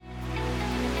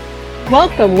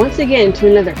Welcome once again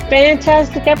to another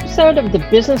fantastic episode of the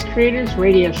Business Creators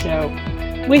Radio Show.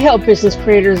 We help business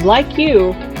creators like you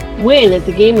win at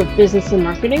the game of business and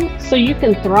marketing so you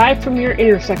can thrive from your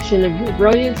intersection of your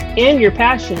brilliance and your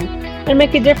passion and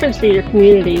make a difference for your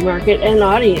community, market, and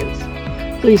audience.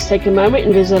 Please take a moment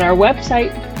and visit our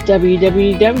website,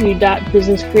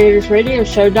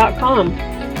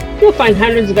 www.businesscreatorsradioshow.com. You'll find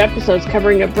hundreds of episodes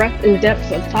covering a breadth and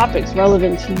depth of topics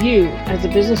relevant to you as a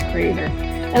business creator,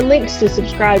 and links to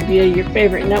subscribe via your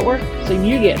favorite network so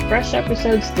you get fresh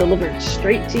episodes delivered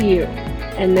straight to you.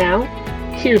 And now,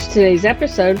 here's today's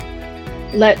episode.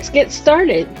 Let's get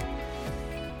started.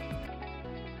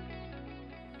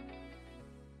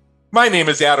 My name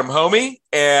is Adam Homey,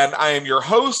 and I am your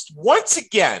host once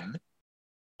again,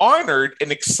 honored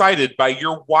and excited by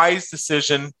your wise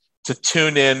decision to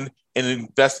tune in and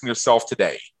invest in yourself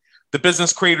today. The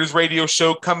Business Creators Radio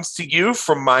Show comes to you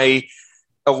from my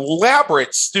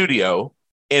elaborate studio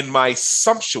in my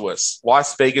sumptuous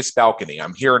Las Vegas balcony.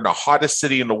 I'm here in the hottest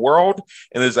city in the world,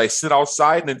 and as I sit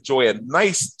outside and enjoy a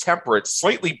nice, temperate,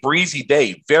 slightly breezy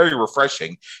day, very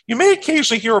refreshing, you may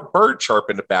occasionally hear a bird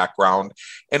chirp in the background,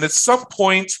 and at some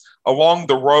point along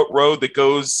the road that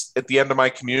goes at the end of my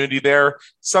community there,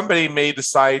 somebody may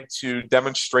decide to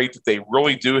demonstrate that they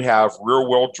really do have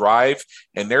rear-wheel drive,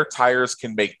 and their tires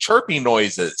can make chirpy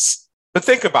noises. But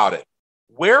think about it.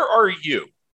 Where are you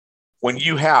when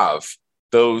you have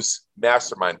those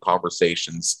mastermind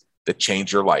conversations that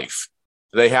change your life?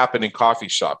 Do they happen in coffee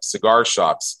shops, cigar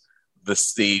shops,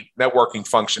 the networking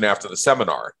function after the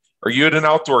seminar? Are you at an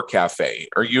outdoor cafe?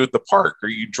 Are you at the park? Are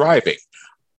you driving?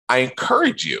 I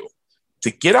encourage you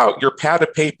to get out your pad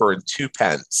of paper and 2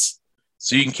 pens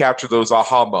so you can capture those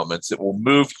aha moments that will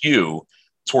move you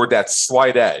toward that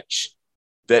slight edge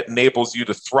that enables you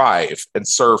to thrive and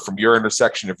serve from your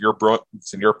intersection of your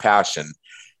brilliance and your passion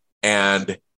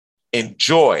and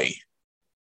enjoy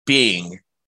being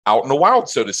out in the wild,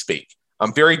 so to speak.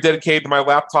 I'm very dedicated to my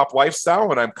laptop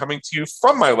lifestyle, and I'm coming to you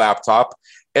from my laptop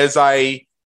as I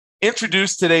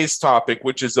introduce today's topic,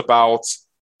 which is about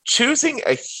choosing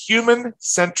a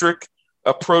human-centric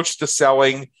approach to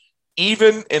selling,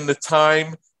 even in the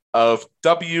time of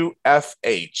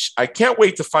WFH. I can't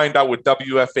wait to find out what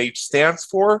WFH stands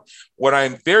for. What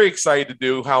I'm very excited to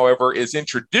do, however, is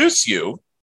introduce you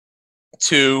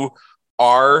to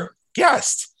our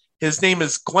guest. His name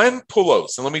is Glenn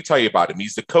Poulos, and let me tell you about him.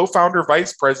 He's the co-founder,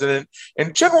 vice president,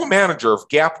 and general manager of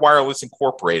Gap Wireless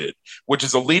Incorporated, which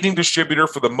is a leading distributor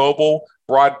for the mobile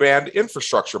broadband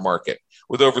infrastructure market.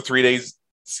 I'm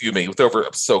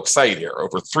so excited here.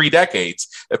 Over 3 decades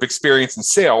of experience in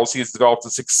sales, he has developed a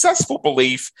successful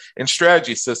belief and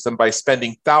strategy system by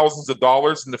spending thousands of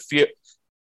dollars in the field.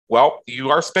 Well, you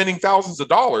are spending thousands of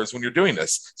dollars when you're doing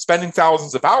this, spending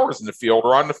thousands of hours in the field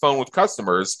or on the phone with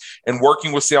customers and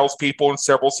working with salespeople in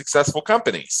several successful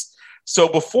companies. So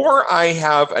before I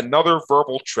have another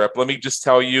verbal trip, let me just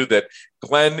tell you that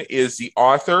Glenn is the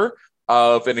author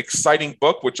of an exciting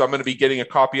book, which I'm going to be getting a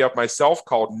copy of myself,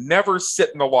 called Never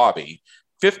Sit in the Lobby,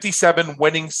 57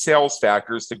 Winning Sales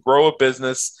Factors to Grow a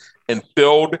Business and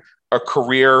Build a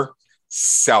Career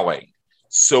Selling.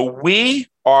 So we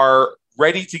are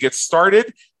ready to get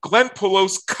started. Glenn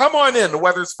Poulos, come on in. The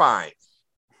weather's fine.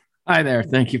 Hi there.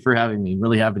 Thank you for having me.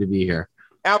 Really happy to be here.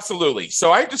 Absolutely.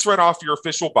 So I just read off your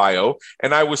official bio,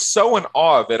 and I was so in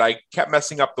awe of it, I kept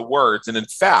messing up the words. And in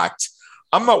fact,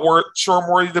 I'm not sure I'm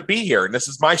worthy to be here, and this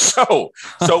is my show.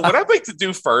 So what I'd like to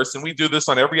do first, and we do this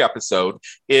on every episode,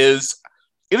 is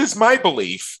it is my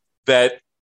belief that,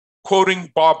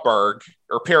 quoting Bob Burg,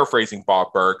 or paraphrasing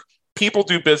Bob Burg, people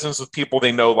do business with people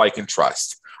they know, like, and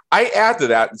trust. I add to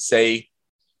that and say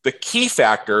the key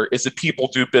factor is that people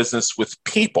do business with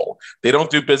people. They don't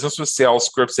do business with sales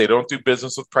scripts. They don't do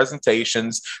business with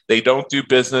presentations. They don't do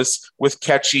business with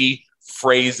catchy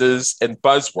phrases and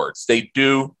buzzwords. They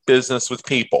do business with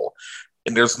people.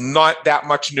 And there's not that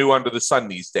much new under the sun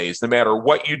these days. No matter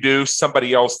what you do,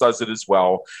 somebody else does it as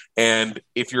well. And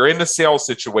if you're in a sales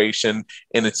situation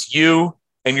and it's you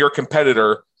and your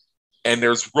competitor, and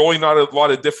there's really not a lot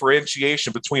of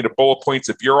differentiation between the bullet points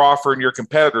of your offer and your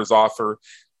competitor's offer,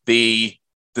 the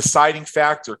deciding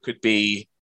factor could be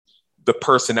the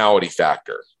personality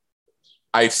factor.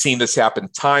 I've seen this happen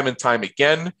time and time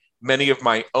again. Many of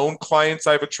my own clients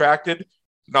I've attracted,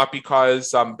 not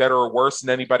because I'm better or worse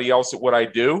than anybody else at what I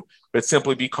do, but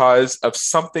simply because of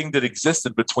something that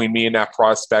existed between me and that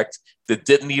prospect that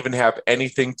didn't even have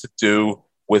anything to do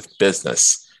with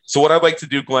business. So what I'd like to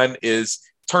do, Glenn, is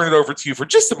turn it over to you for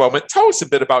just a moment. Tell us a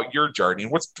bit about your journey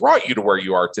and what's brought you to where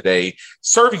you are today,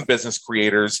 serving business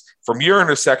creators from your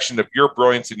intersection of your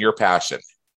brilliance and your passion.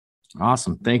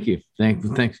 Awesome. Thank you. Thank you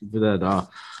for that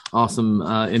awesome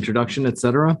introduction,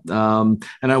 etc. And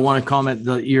I want to comment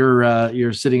that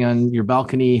you're sitting on your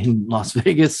balcony in Las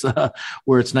Vegas,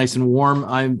 where it's nice and warm.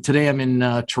 I'm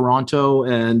in Toronto,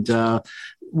 and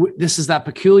this is that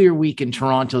peculiar week in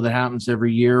Toronto that happens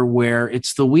every year, where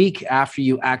it's the week after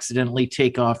you accidentally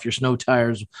take off your snow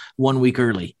tires 1 week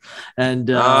early, and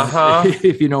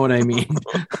if you know what I mean.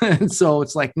 And so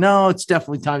it's like, no, it's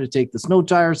definitely time to take the snow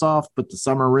tires off, put the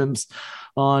summer rims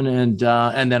on, and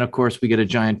then of course we get a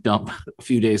giant dump a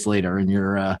few days later, and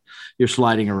you're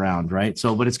sliding around, right?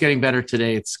 So, but it's getting better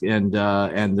today. And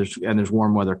there's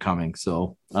warm weather coming.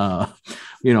 So, yeah.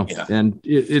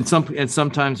 and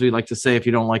sometimes we like to say, if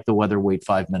you don't like the weather, wait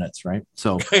 5 minutes, right?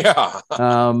 So, So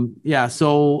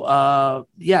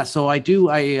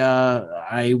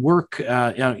I work.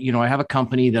 I have a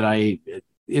company that I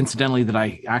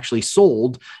actually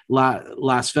sold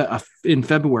in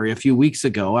February, a few weeks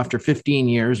ago. After 15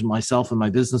 years, myself and my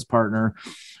business partner,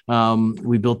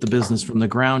 we built the business from the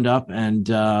ground up, and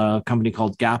a company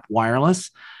called Gap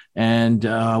Wireless. And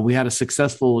we had a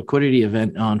successful liquidity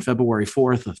event on February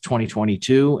 4th of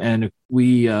 2022. And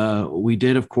we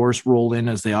did, of course, roll in,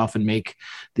 as they often make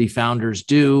the founders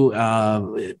do,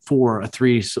 for a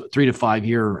 3 to 5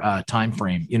 year time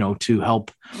frame, to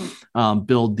help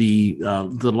build the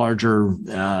larger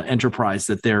enterprise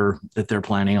that they're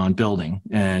planning on building.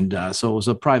 And so it was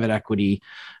a private equity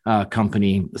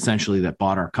company essentially that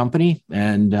bought our company.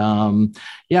 And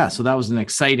so that was an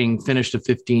exciting finish to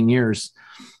 15 years.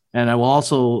 And I will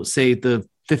also say the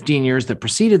 15 years that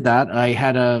preceded that, I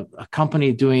had a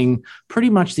company doing pretty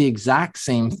much the exact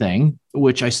same thing,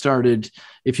 which I started.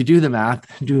 If you do the math,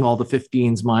 do all the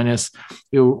 15s minus,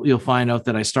 you'll find out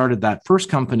that I started that first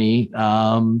company in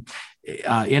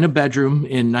a bedroom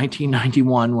in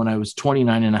 1991 when I was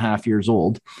 29 and a half years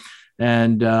old.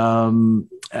 And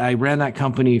I ran that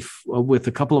company with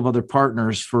a couple of other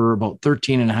partners for about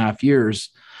 13 and a half years.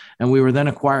 And we were then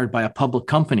acquired by a public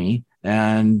company.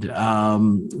 And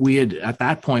at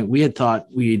that point, we had thought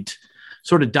we'd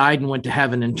sort of died and went to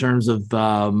heaven in terms of,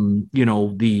 our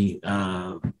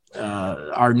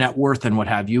net worth and what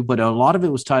have you. But a lot of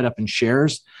it was tied up in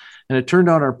shares. And it turned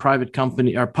out our public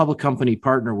company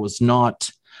partner was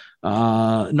not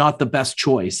the best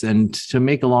choice. And to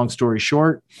make a long story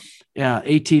short,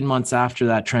 18 months after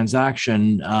that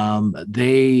transaction,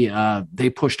 they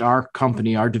pushed our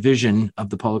company, our division of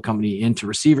the public company, into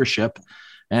receivership.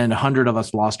 And 100 of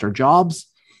us lost our jobs.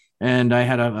 And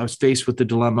I was faced with the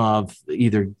dilemma of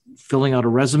either filling out a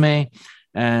resume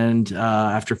and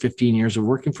after 15 years of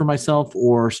working for myself,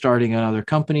 or starting another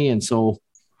company. And so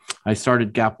I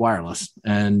started Gap Wireless.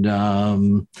 And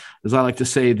as I like to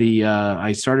say,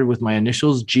 I started with my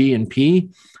initials, G and P,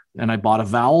 and I bought a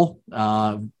vowel,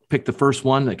 picked the first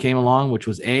one that came along, which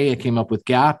was A. I came up with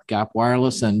Gap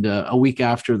Wireless. And a week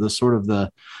after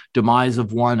the demise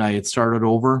of one, I had started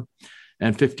over.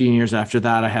 And 15 years after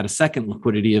that, I had a second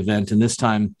liquidity event. And this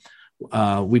time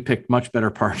we picked much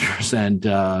better partners. And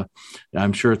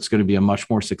I'm sure it's going to be a much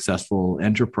more successful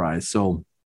enterprise. So,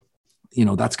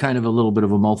 that's kind of a little bit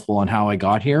of a mouthful on how I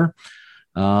got here.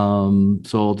 So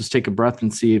I'll just take a breath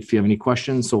and see if you have any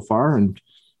questions so far.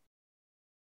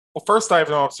 Well, first, I have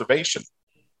an observation.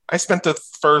 I spent the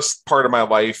first part of my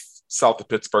life south of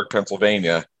Pittsburgh,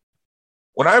 Pennsylvania.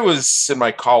 When I was in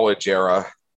my college era,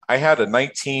 I had a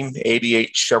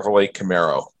 1988 Chevrolet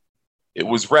Camaro. It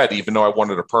was red, even though I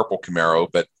wanted a purple Camaro,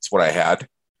 but it's what I had.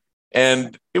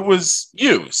 And it was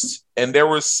used. And there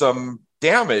was some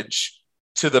damage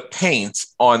to the paint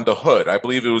on the hood. I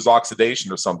believe it was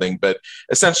oxidation or something, but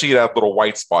essentially it had little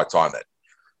white spots on it.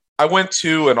 I went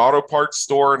to an auto parts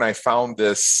store and I found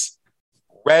this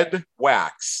red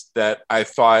wax that I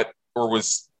thought, or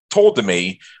was told to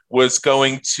me, was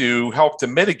going to help to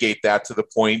mitigate that to the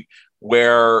point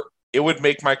where it would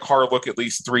make my car look at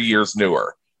least 3 years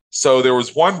newer. So there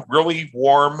was one really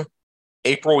warm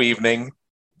April evening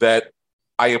that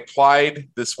I applied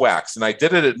this wax, and I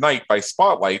did it at night by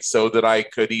spotlight so that I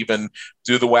could even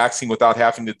do the waxing without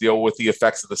having to deal with the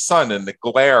effects of the sun and the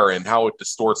glare and how it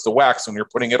distorts the wax when you're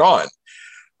putting it on.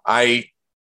 I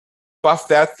buffed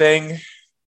that thing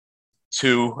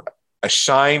to a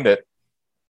shine that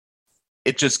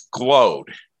it just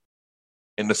glowed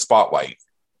in the spotlight.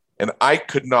 And I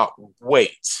could not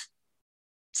wait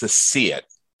to see it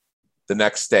the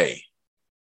next day.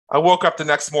 I woke up the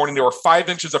next morning, there were 5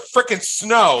 inches of freaking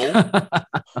snow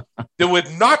that would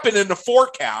not been in the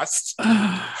forecast.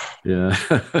 Yeah.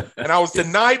 And I was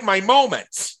denied my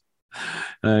moment.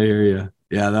 I hear you.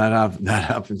 Yeah, that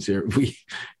happens here.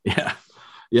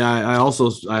 Yeah, I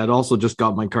had also just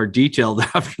got my car detailed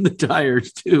after the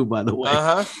tires too, by the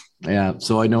way. Yeah,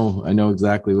 so I know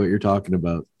exactly what you're talking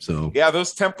about. So yeah,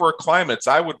 those temperate climates,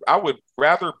 I would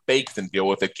rather bake than deal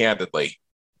with it, candidly.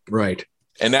 Right.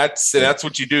 And that's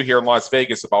what you do here in Las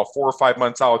Vegas. About 4 or 5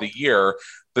 months out of the year,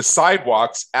 the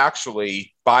sidewalks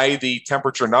actually, by the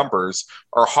temperature numbers,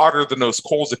 are hotter than those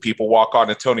coals that people walk on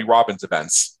at Tony Robbins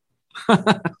events.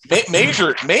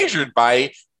 measured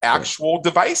by actual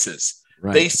devices.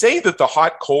 Right. They say that the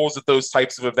hot coals at those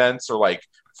types of events are like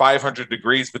 500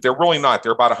 degrees, but they're really not.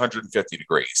 They're about 150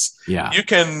 degrees. Yeah. You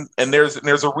can, and there's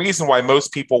a reason why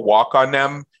most people walk on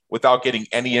them without getting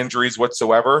any injuries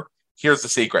whatsoever. Here's the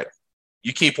secret.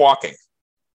 You keep walking.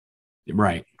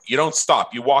 Right. You don't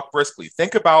stop. You walk briskly.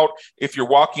 Think about if you're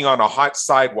walking on a hot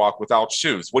sidewalk without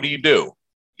shoes. What do?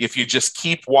 If you just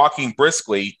keep walking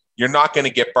briskly, you're not going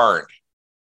to get burned.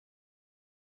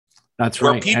 That's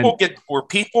right. Where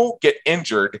people get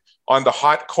injured on the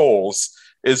hot coals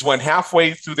is when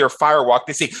halfway through their firewalk,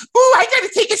 they say, "Ooh, I got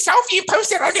to take a selfie and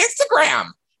post it on Instagram."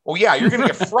 Well, yeah, you're going to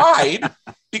get fried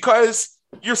because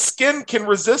your skin can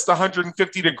resist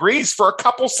 150 degrees for a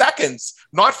couple seconds,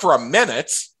 not for a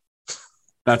minute.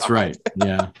 That's right.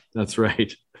 Yeah, that's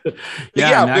right.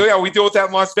 Yeah, we deal with that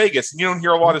in Las Vegas. And you don't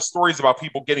hear a lot of stories about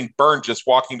people getting burned just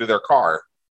walking to their car.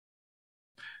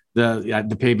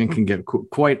 The pavement can get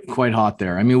quite hot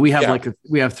there. I mean, we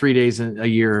have 3 days a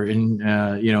year in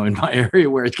in my area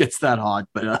where it gets that hot,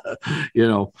 but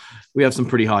we have some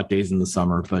pretty hot days in the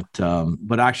summer.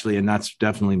 But actually, and that's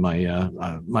definitely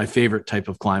my favorite type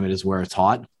of climate is where it's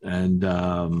hot,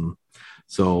 and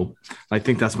so I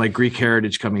think that's my Greek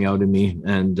heritage coming out in me.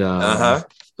 And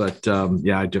but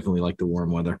I definitely like the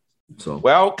warm weather. So,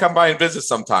 well, come by and visit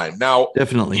sometime. Now,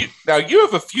 definitely. You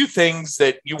have a few things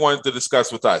that you wanted to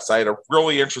discuss with us. I had a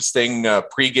really interesting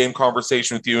pregame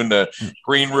conversation with you in the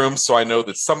green room. So I know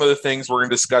that some of the things we're going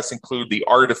to discuss include the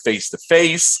art of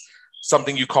face-to-face,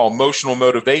 something you call emotional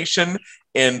motivation,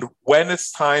 and when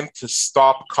it's time to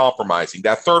stop compromising.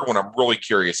 That third one I'm really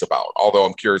curious about, although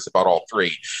I'm curious about all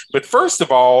three. But first of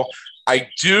all, I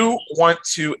do want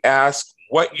to ask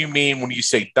what you mean when you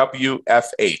say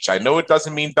WFH. I know it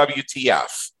doesn't mean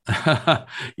WTF.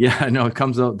 Yeah, I know it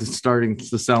comes out starting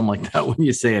to sound like that when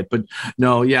you say it, but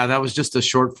no, yeah, that was just a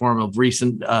short form of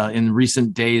in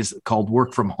recent days called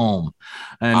work from home.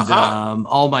 And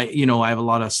all my, I have a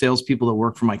lot of salespeople that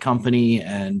work for my company,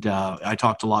 and I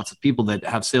talk to lots of people that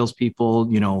have salespeople.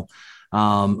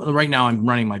 Right now I'm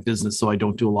running my business, so I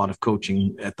don't do a lot of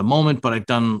coaching at the moment, but I've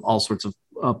done all sorts of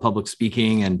public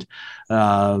speaking and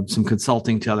some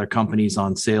consulting to other companies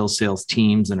on sales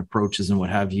teams and approaches and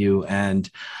what have you. And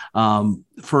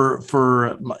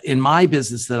for in my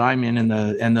business that I'm in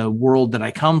and the world that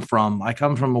I come from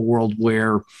a world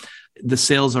where the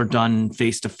sales are done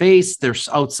face to face. There's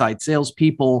outside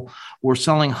salespeople. We're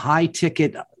selling high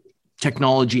ticket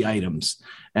technology items.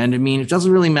 And I mean, it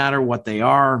doesn't really matter what they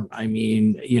are. I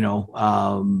mean,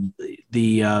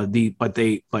 but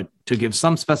to give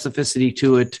some specificity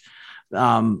to it,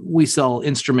 we sell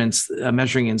instruments,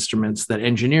 measuring instruments that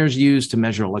engineers use to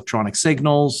measure electronic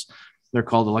signals. They're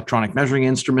called electronic measuring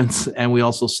instruments. And we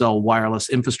also sell wireless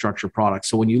infrastructure products.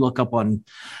 So when you look up when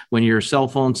your cell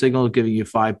phone signal is giving you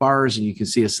 5 bars and you can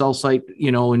see a cell site,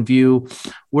 in view,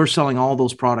 we're selling all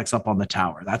those products up on the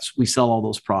tower. We sell all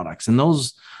those products. And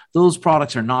those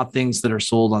products are not things that are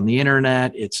sold on the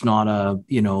internet. It's not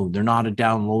they're not a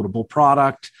downloadable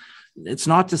product. It's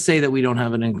not to say that we don't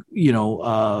have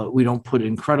we don't put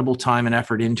incredible time and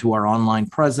effort into our online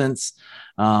presence.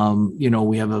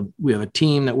 We have a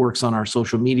team that works on our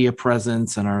social media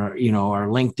presence and our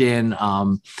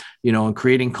LinkedIn, and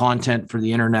creating content for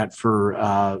the internet for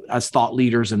as thought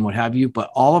leaders and what have you. But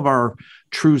all of our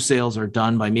true sales are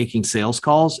done by making sales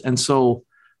calls. And so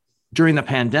during the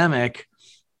pandemic,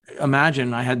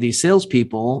 imagine I had these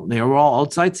salespeople, they were all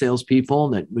outside salespeople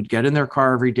that would get in their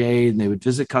car every day and they would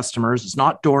visit customers. It's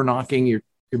not door knocking. You're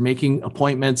making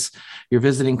appointments, you're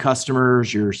visiting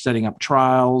customers, you're setting up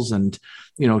trials and,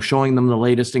 showing them the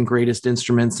latest and greatest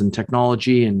instruments and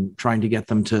technology and trying to get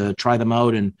them to try them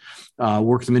out and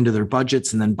work them into their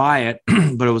budgets and then buy it.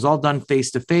 But it was all done face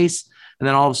to face. And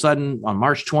then all of a sudden on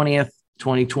March 20th,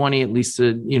 2020, at least,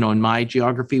 in my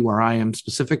geography where I am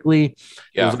specifically,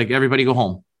 It was like, everybody go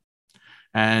home.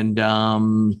 And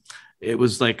it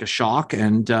was like a shock.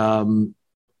 And,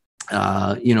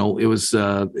 it was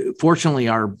fortunately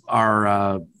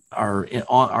our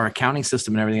accounting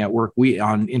system and everything at work.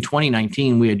 In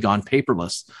 2019, we had gone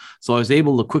paperless. So I was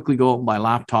able to quickly go out and buy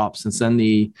laptops and send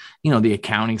the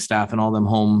accounting staff and all them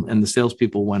home, and the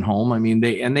salespeople went home. I mean,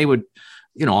 they would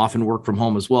often work from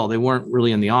home as well. They weren't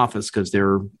really in the office because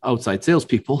they're outside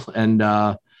salespeople. And,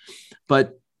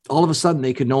 but all of a sudden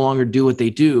they could no longer do what they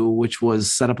do, which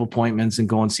was set up appointments and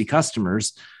go and see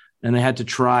customers. And they had to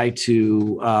try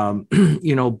to,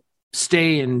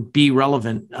 stay and be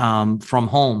relevant from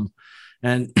home.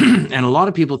 And, and a lot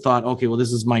of people thought, okay, well,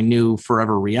 this is my new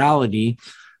forever reality.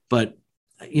 But,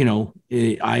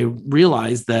 I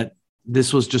realized that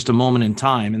this was just a moment in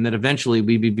time and that eventually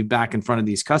we'd be back in front of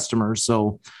these customers.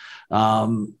 So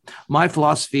my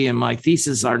philosophy and my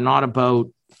thesis are not about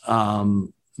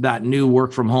that new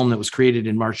work from home that was created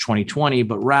in March 2020,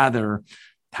 but rather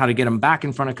how to get them back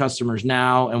in front of customers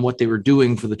now and what they were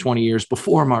doing for the 20 years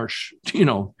before March,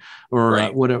 or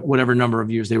Right. Whatever number of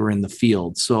years they were in the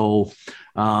field. So,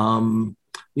 a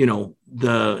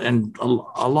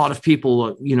lot of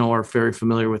people, are very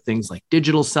familiar with things like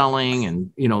digital selling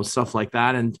and, stuff like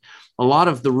that. And a lot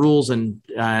of the rules and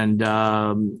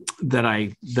that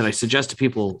I suggest to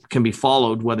people can be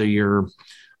followed, whether you're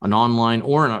an online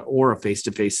or a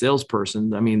face-to-face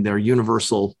salesperson. I mean, they're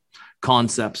universal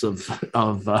concepts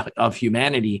of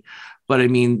humanity. But I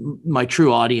mean, my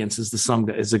true audience is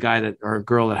the guy that or a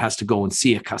girl that has to go and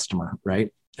see a customer,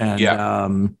 right?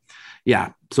 And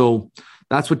so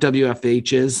that's what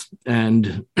WFH is.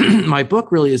 And my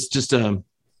book really is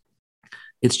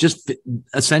it's just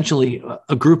essentially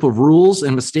a group of rules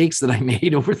and mistakes that I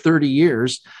made over 30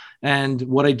 years and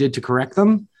what I did to correct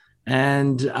them.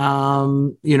 And,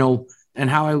 and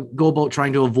how I go about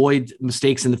trying to avoid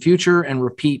mistakes in the future and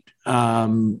repeat,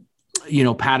 patterns,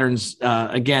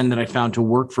 again, that I found to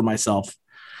work for myself.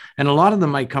 And a lot of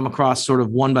them might come across sort of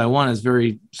one by one as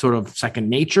very sort of second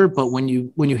nature. But when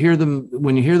you hear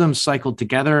them cycled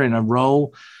together in a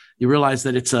row, you realize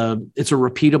that it's a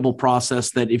repeatable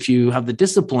process that if you have the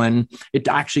discipline, it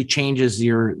actually changes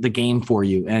the game for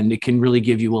you. And it can really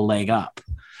give you a leg up.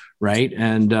 Right.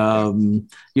 And,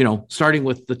 starting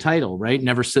with the title, right.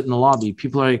 Never sit in the lobby.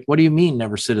 People are like, what do you mean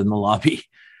never sit in the lobby?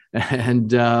 And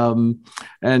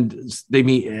they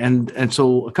mean, and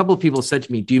so a couple of people said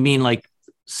to me, do you mean like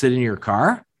sit in your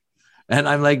car? And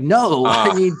I'm like, no,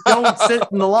 I mean, don't sit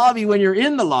in the lobby when you're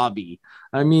in the lobby.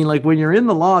 I mean, like when you're in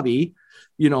the lobby,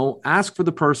 ask for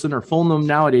the person or phone them.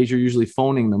 Nowadays, you're usually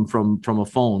phoning them from a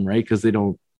phone, right? Because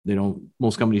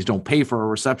most companies don't pay for a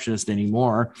receptionist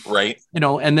anymore. Right.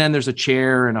 And then there's a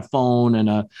chair and a phone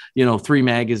and 3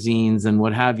 magazines and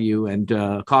what have you, and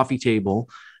a coffee table.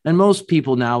 And most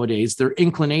people nowadays, their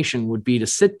inclination would be to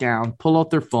sit down, pull out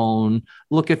their phone,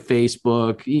 look at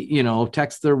Facebook,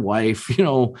 text their wife,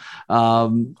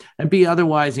 and be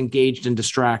otherwise engaged and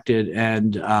distracted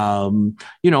and,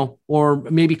 or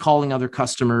maybe calling other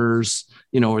customers,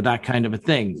 or that kind of a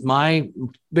thing. My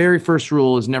very first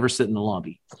rule is never sit in the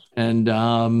lobby. And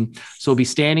so be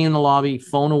standing in the lobby,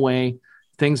 phone away,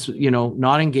 things,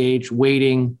 not engaged,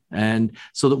 waiting. And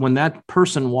so that when that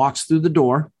person walks through the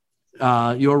door,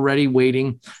 you're ready,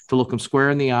 waiting to look them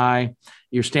square in the eye.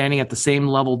 You're standing at the same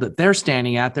level that they're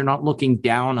standing at. They're not looking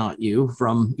down at you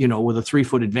from, with a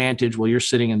 3-foot advantage while you're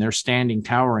sitting and they're standing,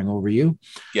 towering over you.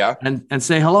 Yeah. And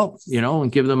say hello,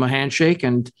 and give them a handshake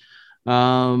and,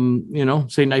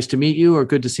 say nice to meet you or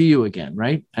good to see you again.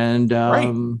 Right. And,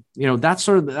 that's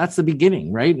the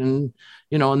beginning. Right. And,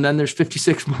 and then there's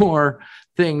 56 more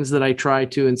things that I try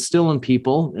to instill in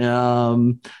people,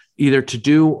 either to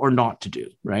do or not to do.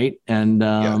 Right. And,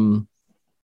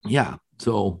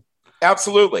 so.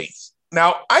 Absolutely.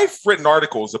 Now, I've written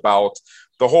articles about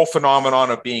the whole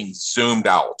phenomenon of being zoomed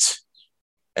out.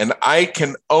 And I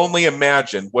can only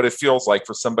imagine what it feels like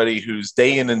for somebody whose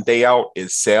day in and day out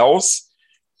is sales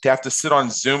to have to sit on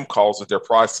Zoom calls with their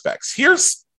prospects.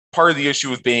 Here's part of the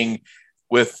issue with being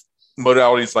with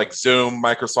modalities like Zoom,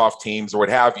 Microsoft Teams, or what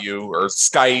have you, or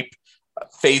Skype,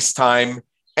 FaceTime,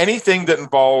 anything that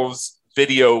involves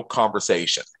video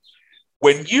conversation.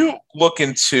 When you look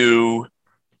into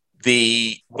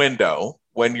the window,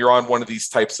 when you're on one of these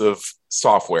types of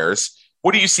softwares,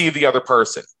 what do you see of the other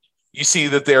person? You see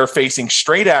that they're facing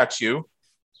straight at you,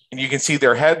 and you can see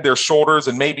their head, their shoulders,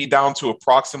 and maybe down to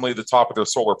approximately the top of their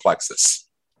solar plexus.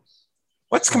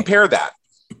 Let's compare that.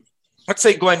 Let's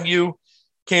say, Glenn, you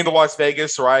came to Las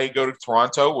Vegas, or I go to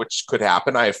Toronto, which could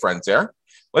happen. I have friends there.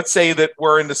 Let's say that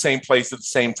we're in the same place at the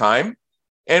same time,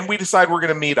 and we decide we're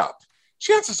going to meet up.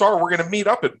 Chances are we're going to meet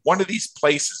up at one of these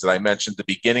places that I mentioned at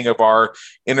the beginning of our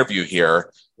interview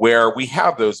here, where we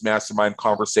have those mastermind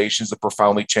conversations that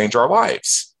profoundly change our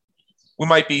lives. We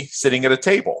might be sitting at a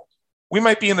table. We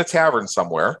might be in a tavern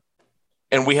somewhere,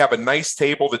 and we have a nice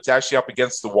table that's actually up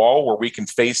against the wall where we can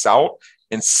face out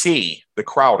and see the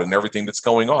crowd and everything that's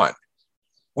going on.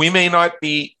 We may not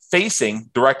be facing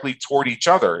directly toward each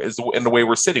other in the way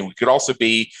we're sitting. We could also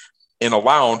be in a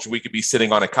lounge. We could be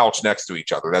sitting on a couch next to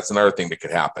each other. That's another thing that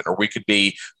could happen. Or we could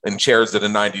be in chairs at a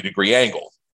 90-degree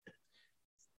angle.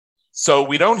 So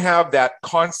we don't have that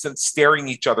constant staring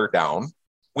each other down.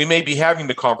 We may be having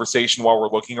the conversation while we're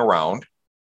looking around.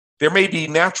 There may be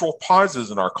natural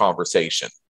pauses in our conversation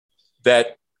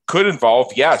that could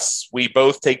involve, yes, we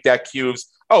both take that cue of,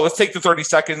 oh, let's take the 30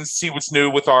 seconds, see what's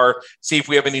new see if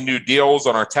we have any new deals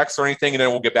on our text or anything, and then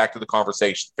we'll get back to the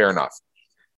conversation. Fair enough.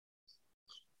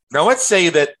 Now, let's say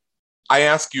that I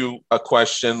ask you a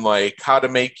question like how to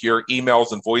make your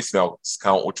emails and voicemails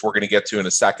count, which we're going to get to in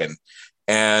a second.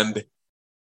 And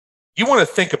you want to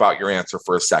think about your answer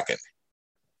for a second.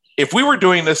 If we were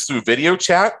doing this through video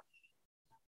chat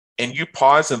and you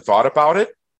paused and thought about it,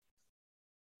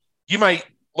 you might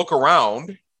look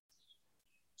around.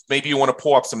 Maybe you want to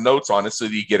pull up some notes on it so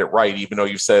that you get it right, even though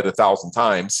you've said it 1,000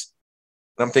 times.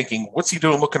 And I'm thinking, what's he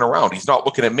doing looking around? He's not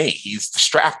looking at me. He's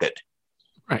distracted.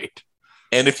 Right.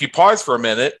 And if you pause for a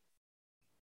minute,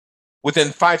 within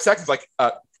 5 seconds, like,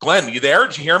 Glenn, you there?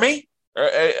 Did you hear me?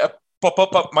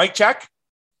 Mic check.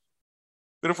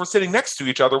 But if we're sitting next to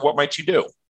each other, what might you do?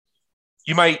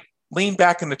 You might lean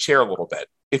back in the chair a little bit.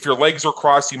 If your legs are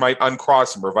crossed, you might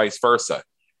uncross them or vice versa.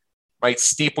 Might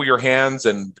steeple your hands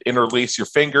and interlace your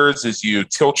fingers as you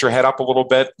tilt your head up a little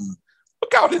bit and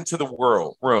look out into the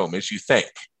room as you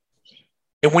think.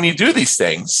 And when you do these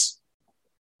things,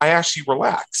 I ask you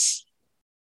relax,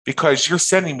 because you're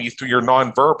sending me through your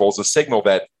nonverbals a signal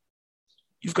that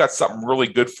you've got something really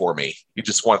good for me. You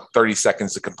just want 30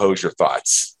 seconds to compose your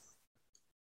thoughts.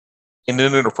 In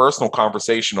an interpersonal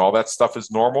conversation, all that stuff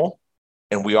is normal,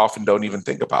 and we often don't even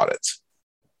think about it.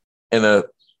 In a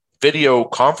video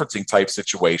conferencing type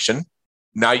situation,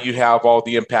 now you have all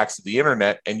the impacts of the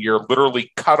internet, and you're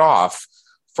literally cut off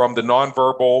from the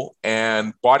nonverbal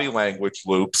and body language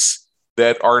loops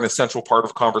that are an essential part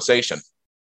of conversation.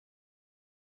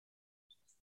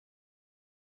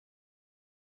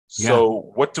 Yeah.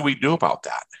 So what do we do about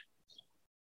that?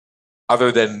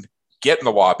 Other than get in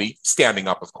the lobby, standing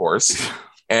up, of course,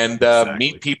 and exactly.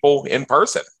 Meet people in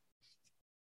person.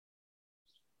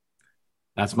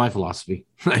 That's my philosophy.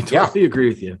 I totally agree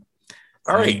with you.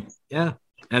 All right. Yeah.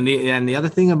 And the other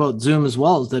thing about Zoom as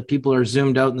well is that people are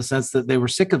zoomed out in the sense that they were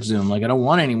sick of Zoom. Like, I don't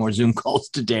want any more Zoom calls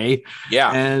today.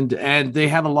 Yeah. And they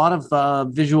have a lot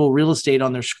of visual real estate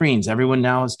on their screens. Everyone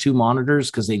now has 2 monitors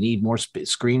because they need more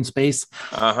screen space.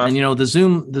 Uh-huh. And,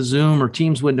 the Zoom or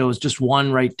Teams window is just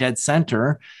one right dead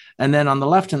center. And then on the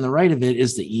left and the right of it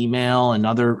is the email and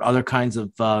other kinds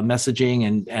of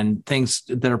messaging and things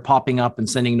that are popping up and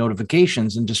sending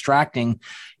notifications and distracting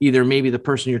either maybe the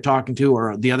person you're talking to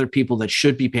or the other people that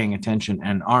should be paying attention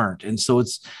and aren't. And so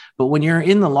but when you're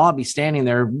in the lobby standing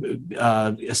there,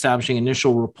 establishing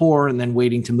initial rapport and then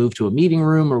waiting to move to a meeting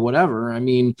room or whatever, I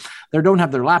mean, they don't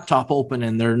have their laptop open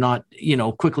and they're not,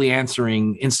 quickly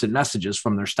answering instant messages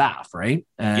from their staff. Right.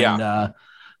 And,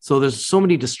 so there's so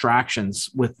many distractions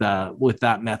with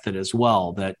that method as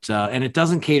well and it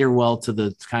doesn't cater well to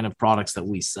the kind of products that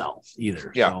we sell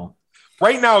either. Yeah. So,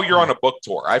 right now you're on a book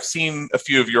tour. I've seen a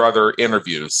few of your other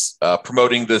interviews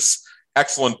promoting this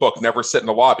excellent book, Never Sit in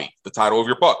the Lobby, the title of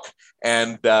your book.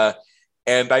 And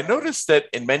I noticed that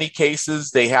in many cases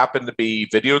they happen to be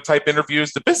video type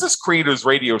interviews. The Business Creators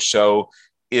Radio Show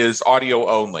is audio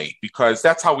only because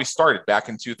that's how we started back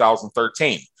in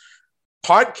 2013.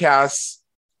 Podcasts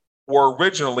were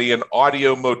originally an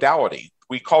audio modality.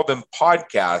 We call them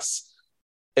podcasts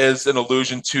as an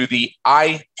allusion to the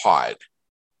iPod,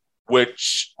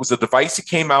 which was a device that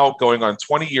came out going on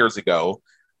 20 years ago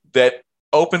that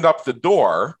opened up the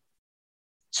door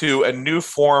to a new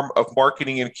form of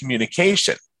marketing and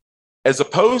communication. As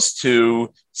opposed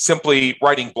to simply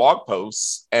writing blog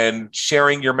posts and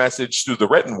sharing your message through the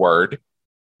written word,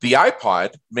 the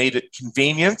iPod made it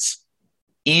convenient,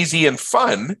 easy, and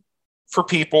fun for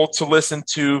people to listen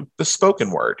to the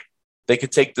spoken word. They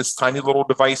could take this tiny little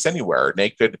device anywhere and they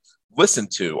could listen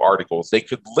to articles. They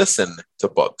could listen to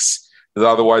books that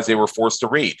otherwise they were forced to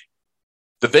read.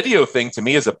 The video thing to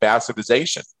me is a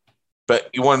bastardization. But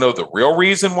you want to know the real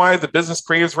reason why the Business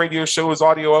Creators Radio Show is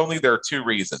audio only? There are 2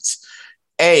 reasons.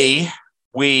 A,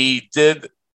 we did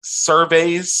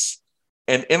surveys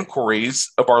and inquiries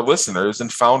of our listeners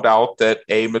and found out that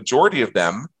a majority of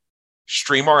them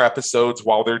stream our episodes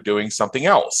while they're doing something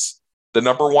else. The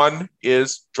number 1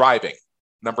 is driving.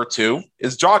 Number 2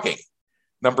 is jogging.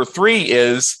 Number 3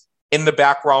 is in the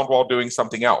background while doing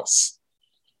something else.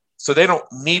 So they don't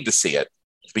need to see it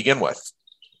to begin with.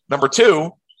 Number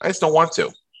 2, I just don't want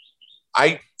to.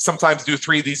 I sometimes do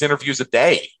 3 of these interviews a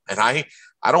day, and I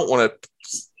I don't want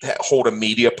to hold a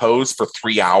media pose for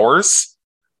 3 hours.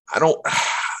 I don't,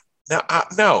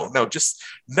 no, just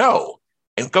no.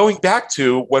 And going back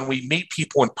to when we meet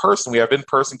people in person, we have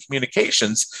in-person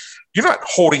communications, you're not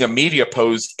holding a media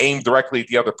pose aimed directly at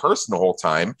the other person the whole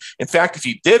time. In fact, if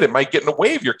you did, it might get in the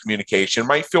way of your communication. It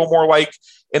might feel more like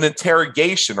an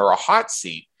interrogation or a hot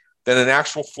seat than an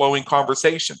actual flowing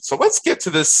conversation. So let's get to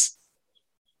this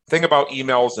thing about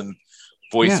emails and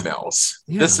voicemails.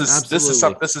 This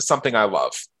is something I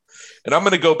love. And I'm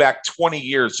going to go back 20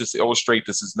 years just to illustrate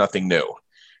this is nothing new.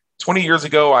 20 years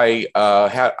ago,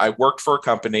 I worked for a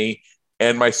company,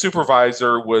 and my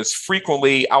supervisor was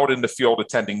frequently out in the field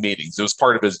attending meetings. It was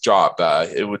part of his job.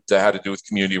 It had to do with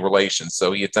community relations.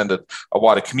 So he attended a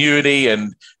lot of community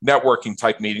and networking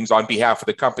type meetings on behalf of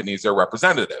the company as their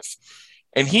representative.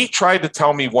 And he tried to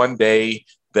tell me one day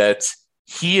that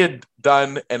he had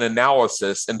done an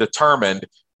analysis and determined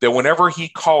that whenever he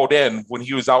called in when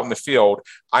he was out in the field,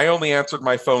 I only answered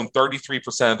my phone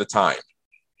 33% of the time.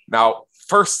 Now,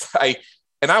 first, I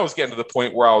was getting to the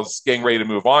point where I was getting ready to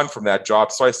move on from that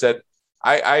job. So I said,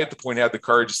 I at the point had the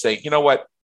courage to say, you know what?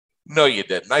 No, you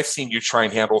didn't. I've seen you try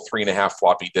and handle 3.5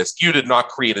 floppy disks. You did not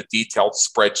create a detailed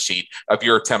spreadsheet of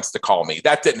your attempts to call me.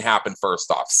 That didn't happen,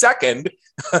 first off. Second,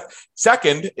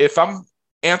 if I'm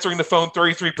answering the phone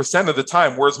 33% of the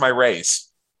time, where's my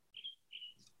raise?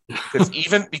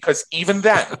 Because even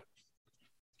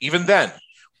then,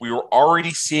 we were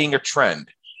already seeing a trend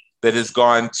that has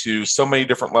gone to so many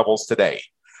different levels today.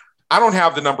 I don't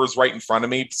have the numbers right in front of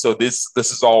me, so this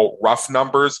is all rough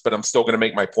numbers, but I'm still going to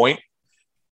make my point.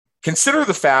 Consider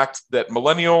the fact that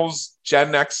millennials,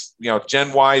 Gen X, Gen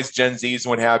Ys, Gen Zs,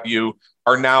 what have you,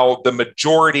 are now the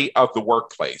majority of the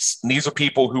workplace. And these are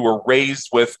people who were raised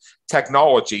with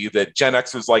technology that Gen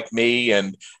Xers like me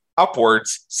and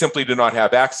upwards simply do not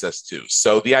have access to.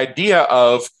 So the idea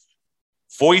of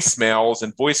voicemails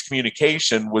and voice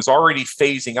communication was already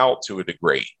phasing out to a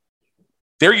degree.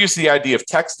 They're used to the idea of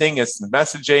texting, instant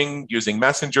messaging, using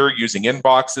Messenger, using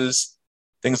inboxes,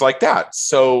 things like that.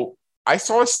 So I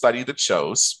saw a study that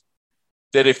shows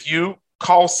that if you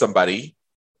call somebody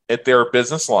at their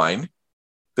business line,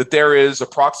 that there is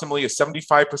approximately a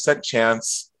 75%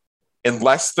 chance,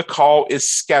 unless the call is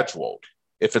scheduled.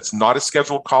 If it's not a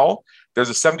scheduled call, there's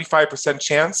a 75%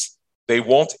 chance they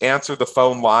won't answer the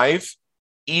phone live,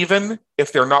 even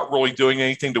if they're not really doing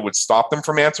anything that would stop them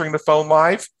from answering the phone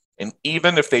live, and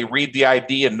even if they read the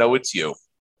ID and know it's you.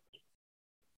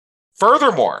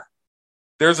 Furthermore,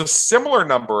 there's a similar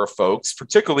number of folks,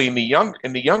 particularly in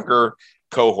the younger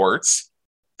cohorts,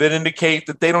 that indicate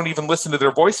that they don't even listen to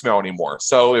their voicemail anymore.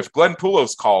 So if Glenn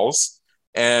Poulos calls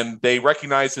and they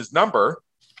recognize his number,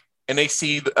 and they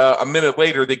see a minute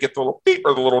later, they get the little beep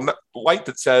or the little light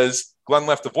that says Glenn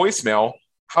left a voicemail,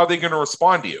 how are they going to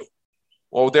respond to you?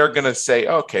 Well, they're going to say,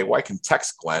 okay, well, I can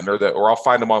text Glenn or I'll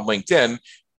find him on LinkedIn,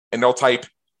 and they'll type,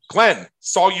 Glenn,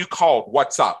 saw you called,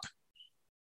 what's up?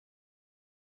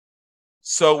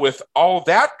 So with all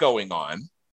that going on,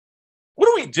 what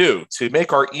do we do to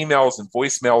make our emails and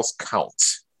voicemails count,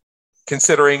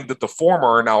 considering that the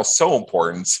former are now so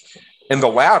important and the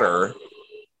latter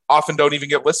often don't even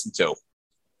get listened to?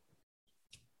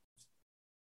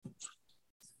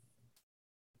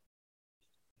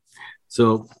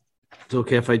 So it's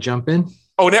okay if I jump in?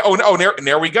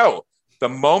 There we go. The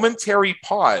momentary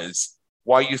pause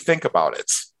while you think about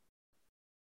it.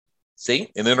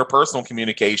 See, in interpersonal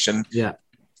communication,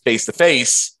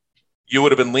 face-to-face, you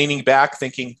would have been leaning back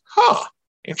thinking,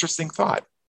 interesting thought.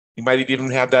 You might have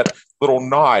even had that little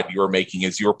nod you were making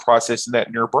as you were processing that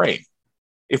in your brain.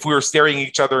 If we were staring at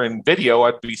each other in video,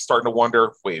 I'd be starting to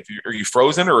wonder, wait, are you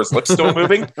frozen or is lips still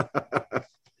moving?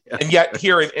 And yet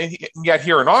here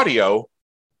in audio,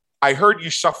 I heard you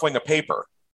shuffling a paper.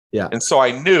 Yeah. And so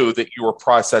I knew that you were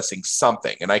processing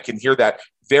something. And I can hear that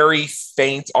very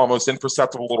faint, almost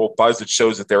imperceptible little buzz that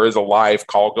shows that there is a live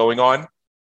call going on.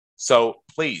 So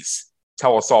please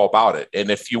tell us all about it.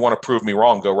 And if you want to prove me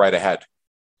wrong, go right ahead.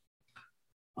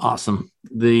 Awesome.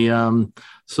 I'd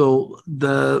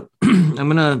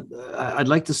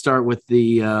like to start with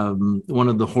the one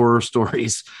of the horror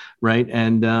stories, right?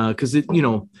 And because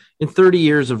in 30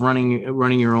 years of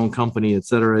running your own company, et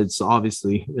cetera, it's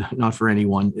obviously not for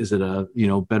anyone. Is it a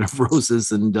bed of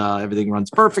roses and everything runs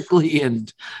perfectly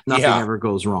and nothing ever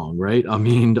goes wrong, right? I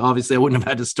mean, obviously, I wouldn't have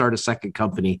had to start a second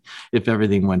company if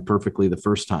everything went perfectly the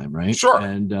first time, right? Sure.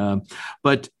 And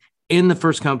but in the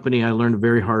first company, I learned a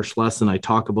very harsh lesson. I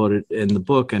talk about it in the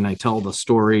book, and I tell the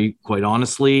story quite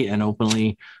honestly and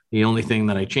openly. The only thing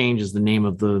that I change is the name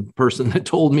of the person that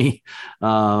told me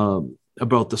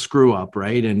about the screw up,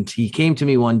 right? And he came to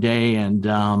me one day, and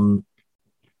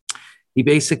he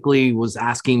basically was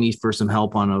asking me for some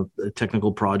help on a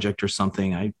technical project or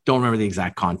something. I don't remember the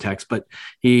exact context, but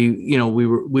we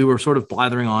were sort of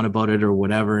blathering on about it or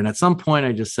whatever. And at some point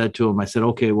I just said to him, I said,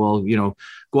 okay, well,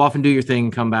 go off and do your thing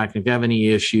and come back. And if you have any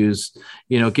issues,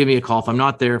 give me a call. If I'm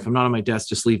not there, if I'm not on my desk,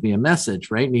 just leave me a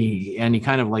message. Right. And he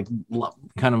kind of like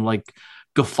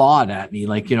guffawed at me,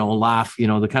 like, laugh,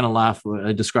 the kind of laugh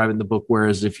I describe it in the book,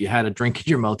 whereas if you had a drink in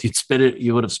your mouth,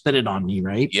 you would have spit it on me.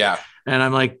 Right. Yeah. And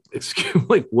I'm like, excuse me,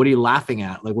 like, what are you laughing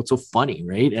at? Like, what's so funny?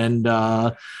 Right. And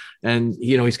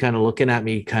he's kind of looking at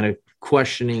me, kind of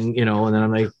questioning, and then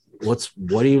I'm like,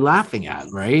 what are you laughing at?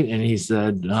 Right. And he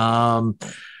said,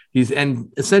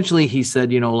 essentially he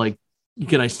said, like,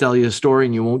 can I tell you a story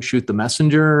and you won't shoot the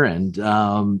messenger? And,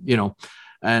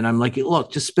 and I'm like,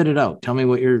 look, just spit it out. Tell me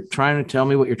what you're trying to tell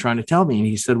me, And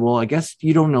he said, well, I guess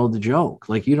you don't know the joke.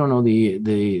 Like, you don't know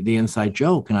the inside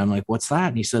joke. And I'm like, what's that?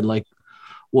 And he said, like,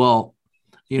 well,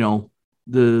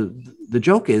 the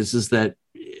joke is that,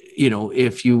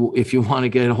 if you want to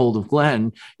get a hold of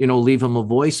Glenn, leave him a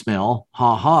voicemail,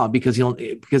 because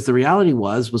the reality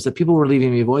was that people were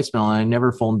leaving me a voicemail and I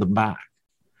never phoned them back.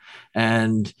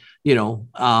 And,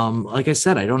 like I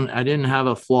said, I didn't have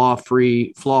a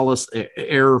flawless,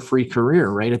 error-free career,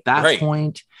 right? At that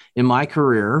point in my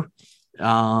career,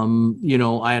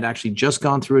 I had actually just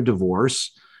gone through a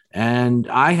divorce and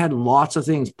I had lots of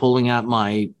things pulling at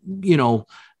my, my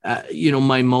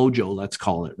mojo, let's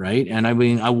call it, right? And I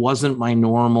mean, I wasn't my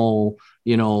normal,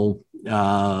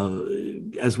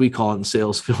 as we call it in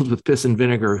sales, filled with piss and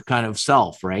vinegar kind of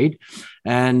self, right?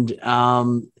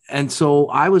 And so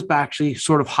I was actually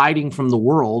sort of hiding from the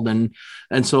world. And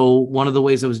so one of the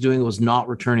ways I was doing it was not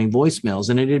returning voicemails.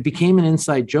 And it became an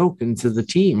inside joke into the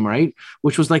team, right?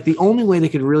 Which was like the only way they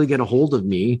could really get a hold of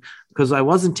me, because I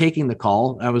wasn't taking the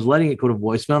call. I was letting it go to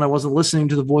voicemail and I wasn't listening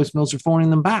to the voicemails or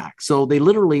phoning them back. So they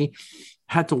literally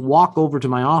had to walk over to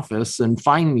my office and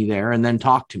find me there and then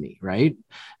talk to me, right?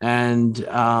 And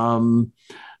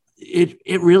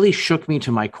it really shook me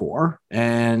to my core.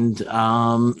 And,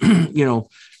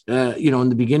 in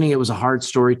the beginning, it was a hard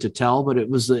story to tell, but it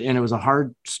was a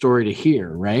hard story to hear.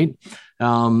 Right.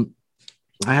 I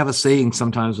have a saying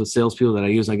sometimes with salespeople that I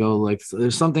use. I go, like,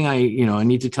 there's something I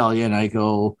need to tell you. And I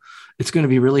go, it's going to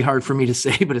be really hard for me to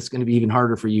say, but it's going to be even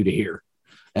harder for you to hear.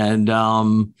 And,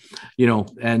 and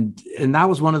that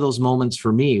was one of those moments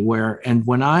for me it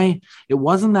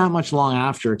wasn't that much long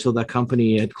after until that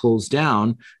company had closed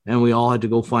down and we all had to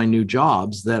go find new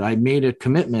jobs that I made a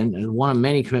commitment. And one of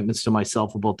many commitments to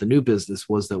myself about the new business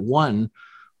was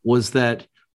that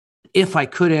if I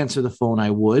could answer the phone, I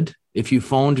would. If you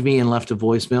phoned me and left a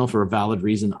voicemail for a valid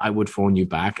reason, I would phone you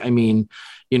back. I mean,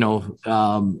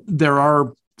 there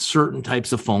are certain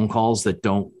types of phone calls that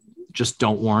don't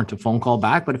warrant a phone call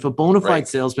back. But if a bona fide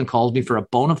salesman calls me for a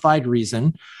bona fide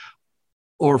reason,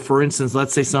 or for instance,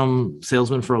 let's say some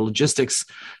salesman for logistics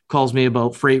calls me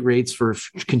about freight rates for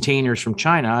containers from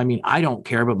China. I mean, I don't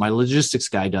care, but my logistics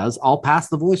guy does. I'll pass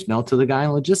the voicemail to the guy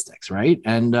in logistics. Right.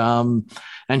 And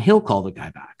he'll call the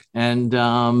guy back. And,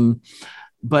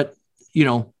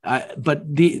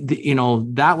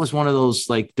 that was one of those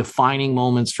like defining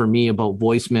moments for me about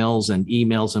voicemails and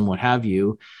emails and what have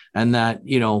you. And that,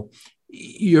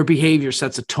 your behavior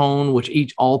sets a tone,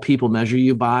 which all people measure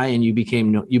you by, and you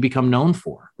become known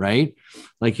for, right?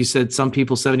 Like you said, some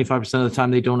people, 75% of the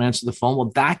time they don't answer the phone.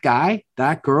 Well, that guy,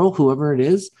 that girl, whoever it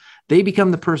is, they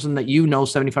become the person that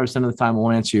 75% of the time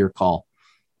won't answer your call.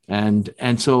 And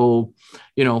so,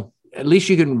 at least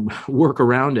you can work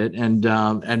around it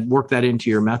and work that into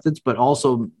your methods, but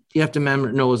also you have to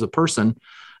know as a person,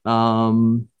 how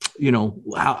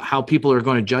people are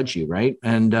going to judge you. Right.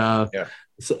 And,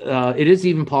 so, it is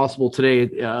even possible today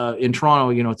in Toronto,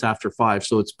 it's after 5,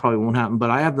 so it's probably won't happen, but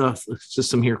I have the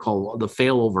system here called the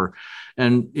failover.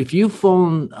 And if you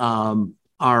phone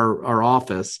our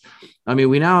office, I mean,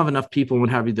 we now have enough people and what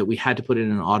have you that we had to put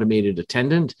in an automated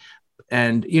attendant.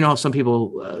 And, some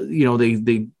people,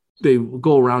 they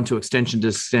go around to extension to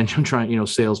extension, trying,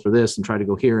 sales for this and try to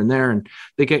go here and there. And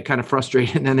they get kind of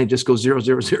frustrated and then they just go 000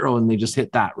 and they just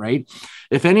hit that. Right.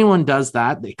 If anyone does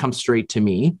that, they come straight to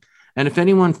me. And if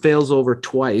anyone fails over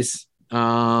twice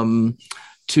to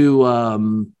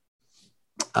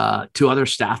other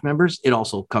staff members, it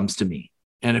also comes to me.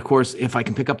 And of course, if I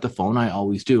can pick up the phone, I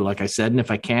always do, like I said. And if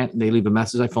I can't, they leave a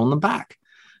message, I phone them back.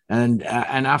 And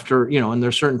after, and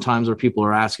there's certain times where people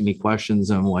are asking me questions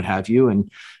and what have you.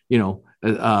 And,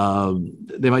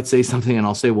 they might say something and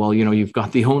I'll say, well, you've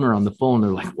got the owner on the phone. They're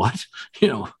like, what?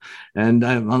 And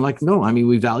I'm like, no, I mean,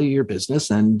 we value your business,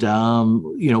 and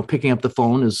picking up the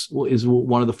phone is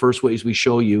one of the first ways we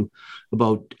show you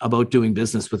about doing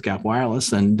business with Gap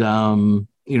Wireless, and and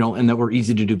that we're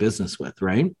easy to do business with,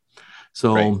 right?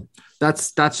 So right.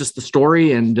 That's just the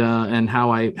story, and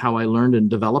how I learned and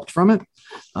developed from it.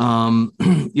 Some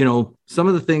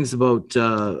of the things about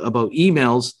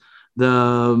emails,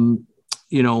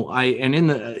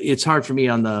 it's hard for me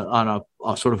on a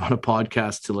sort of on a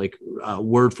podcast to like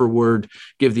word for word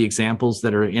give the examples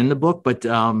that are in the book, but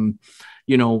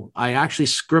I actually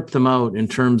script them out in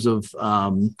terms of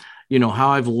how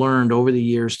I've learned over the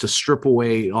years to strip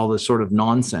away all this sort of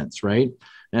nonsense, right?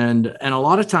 And a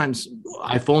lot of times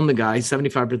I phone the guy,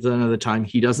 75% of the time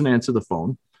he doesn't answer the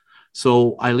phone.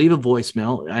 So I leave a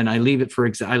voicemail, and I leave a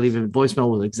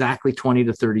voicemail with exactly 20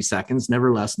 to 30 seconds,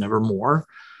 never less, never more.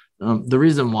 The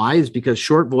reason why is because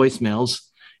short voicemails,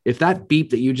 if that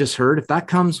beep that you just heard, if that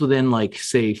comes within like,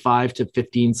 say, 5 to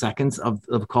 15 seconds of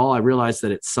the call, I realize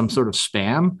that it's some sort of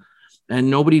spam, and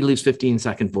nobody leaves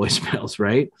 15-second voicemails,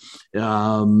 right?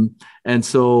 And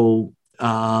so,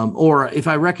 or if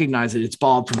I recognize it, it's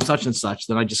Bob from such and such,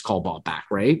 then I just call Bob back,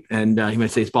 right? And he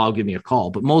might say, it's Bob, give me a call.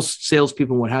 But most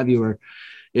salespeople, what have you,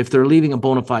 if they're leaving a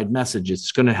bona fide message,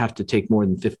 it's going to have to take more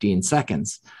than 15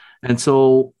 seconds. And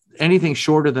so anything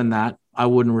shorter than that, I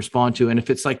wouldn't respond to. And if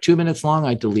it's like 2 minutes long,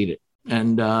 I delete it.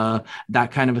 And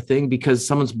that kind of a thing, because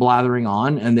someone's blathering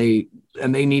on, and they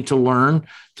need to learn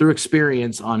through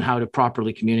experience on how to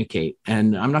properly communicate.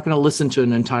 And I'm not going to listen to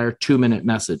an entire 2-minute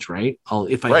message, right?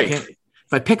 If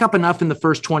I pick up enough in the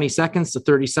first 20 seconds to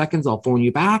 30 seconds, I'll phone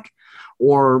you back,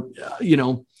 or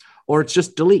it's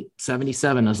just delete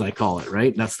 77, as I call it,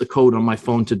 right? That's the code on my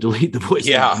phone to delete the voice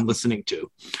I'm listening to,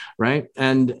 right?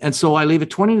 And so I leave a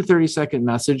 20 to 30 second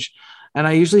message, and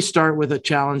I usually start with a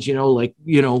challenge,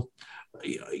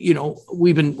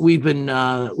 we've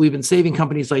been saving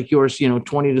companies like yours,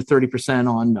 20 to 30%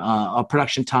 on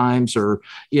production times, or,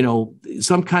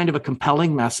 some kind of a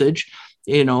compelling message,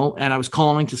 and I was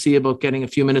calling to see about getting a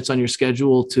few minutes on your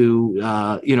schedule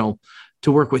to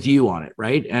work with you on it.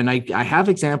 Right. And I have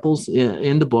examples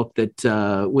in the book that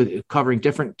with covering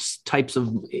different types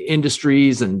of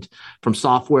industries, and from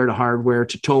software to hardware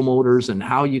to tow motors, and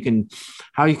how you can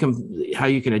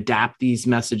adapt these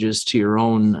messages to your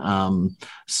own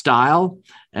style.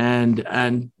 And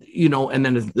then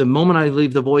the moment I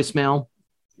leave the voicemail,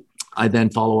 I then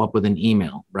follow up with an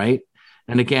email. Right.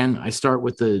 And again, I start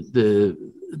with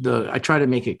I try to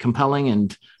make it compelling,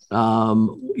 and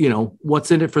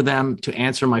what's in it for them to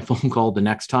answer my phone call the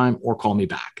next time or call me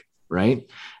back. Right.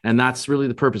 And that's really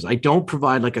the purpose. I don't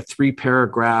provide like a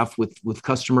 3-paragraph with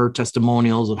customer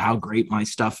testimonials of how great my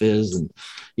stuff is. And,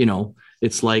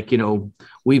 it's like,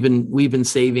 we've been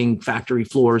saving factory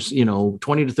floors, 20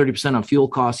 to 30% on fuel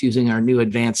costs using our new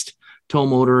advanced tow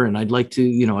motor. And I'd like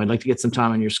to get some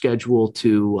time on your schedule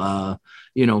to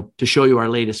show you our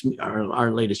latest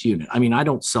unit. I mean, I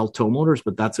don't sell tow motors,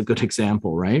 but that's a good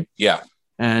example, right? Yeah.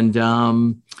 And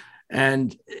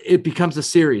it becomes a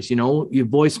series, you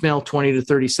voicemail 20 to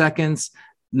 30 seconds.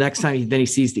 Next time he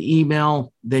sees the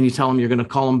email, then you tell him you're going to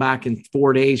call him back in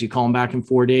 4 days. You call him back in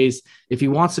 4 days. If he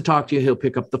wants to talk to you, he'll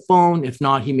pick up the phone. If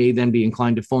not, he may then be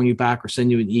inclined to phone you back or send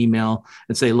you an email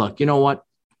and say, look, you know what?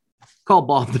 Call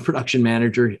Bob, the production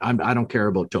manager. I don't care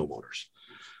about tow motors.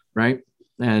 Right.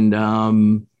 And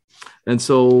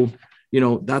so,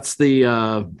 that's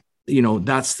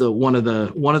that's one of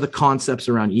the concepts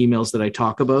around emails that I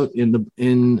talk about in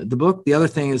the book. The other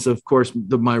thing is, of course,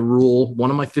 my rule,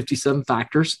 one of my 57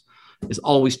 factors is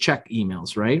always check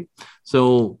emails, right?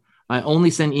 So I only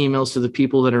send emails to the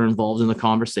people that are involved in the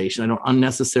conversation. I don't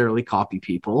unnecessarily copy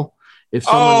people.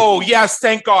 Yes,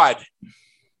 thank God.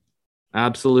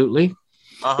 Absolutely.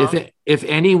 Uh-huh. If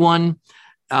anyone,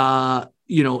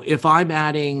 if I'm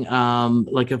adding,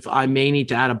 if I may need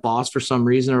to add a boss for some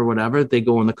reason or whatever, they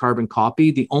go in the carbon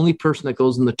copy. The only person that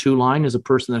goes in the 2 line is a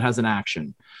person that has an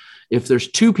action. If there's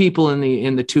 2 people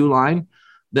in the 2 line,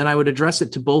 then I would address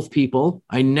it to both people.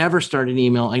 I never start an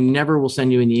email. I never will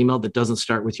send you an email that doesn't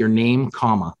start with your name,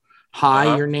 comma,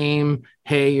 hi, your name,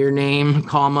 hey, your name,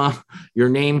 comma, your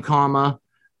name, comma,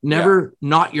 never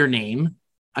not your name.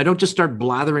 I don't just start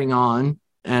blathering on.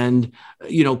 And,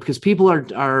 because people are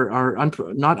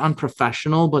not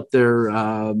unprofessional, but they're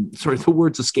sorry, the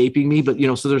word's escaping me, but,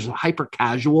 so there's hyper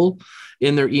casual.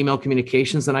 in their email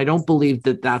communications. And I don't believe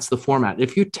that that's the format.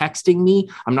 If you're texting me,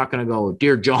 I'm not going to go,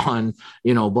 "Dear John,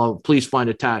 please find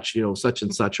attached, such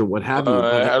and such," or what have you.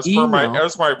 As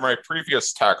my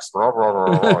previous text, blah, blah,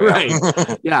 blah, blah,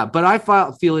 right. Yeah. But I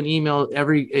feel an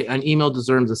email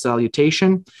deserves a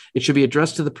salutation. It should be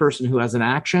addressed to the person who has an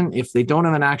action. If they don't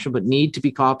have an action but need to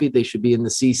be copied, they should be in the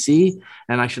CC.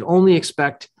 And I should only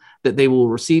expect that they will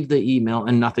receive the email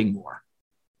and nothing more.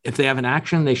 If they have an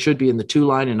action, they should be in the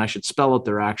 2-line, and I should spell out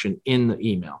their action in the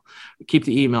email. Keep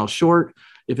the email short.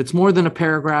 If it's more than a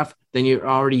paragraph, then you're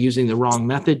already using the wrong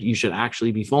method. You should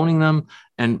actually be phoning them.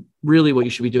 And really what you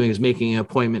should be doing is making an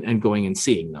appointment and going and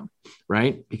seeing them,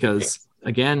 right? Because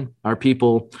again, our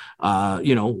people,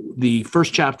 the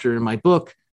first chapter in my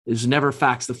book is never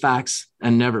fax the facts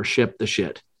and never ship the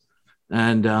shit.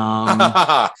 And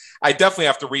I definitely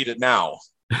have to read it now.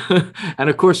 And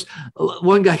of course,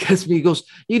 one guy gets me, he goes,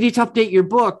 "You need to update your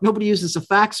book. Nobody uses a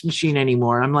fax machine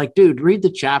anymore." I'm like, dude, read the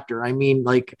chapter. I mean,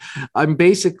 I'm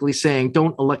basically saying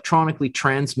don't electronically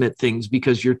transmit things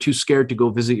because you're too scared to go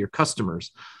visit your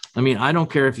customers. I mean, I don't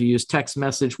care if you use text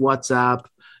message, WhatsApp,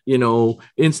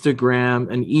 Instagram,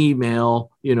 an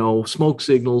email, smoke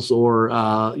signals, or,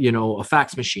 a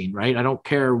fax machine, right? I don't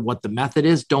care what the method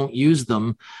is. Don't use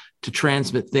them to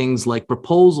transmit things like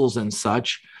proposals and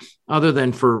such, other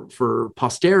than for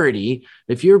posterity.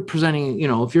 If you're presenting,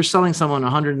 if you're selling someone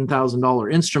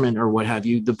 $100,000 instrument or what have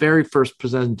you, the very first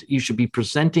you should be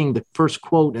presenting the first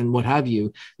quote and what have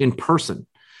you in person.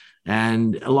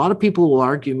 And a lot of people will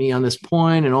argue me on this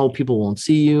point, and people won't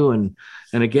see you. And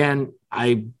again,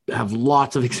 I have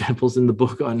lots of examples in the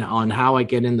book on how I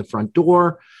get in the front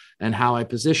door and how I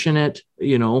position it,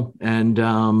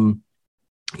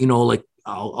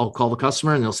 I'll call the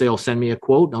customer and they'll say, "Oh, send me a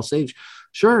quote." And I'll say,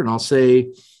 "Sure." And they'll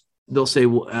say,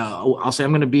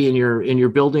 "I'm going to be in your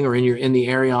building or in the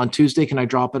area on Tuesday. Can I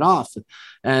drop it off?"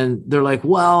 And they're like,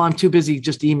 "Well, I'm too busy.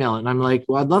 Just email it." And I'm like,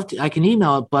 "Well, I'd love to. I can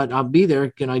email it, but I'll be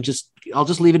there. I'll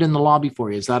just leave it in the lobby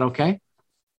for you. Is that okay?"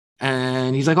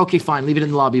 And he's like, "Okay, fine. Leave it in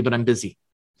the lobby, but I'm busy."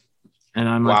 And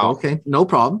I'm like, "Okay, no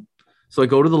problem." So I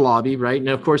go to the lobby, right? And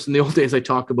of course, in the old days, I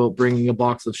talk about bringing a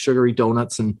box of sugary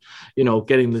donuts and,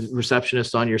 getting the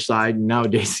receptionist on your side. And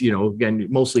nowadays, again,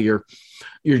 mostly you're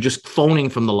just phoning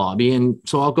from the lobby. And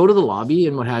so I'll go to the lobby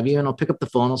and what have you, and I'll pick up the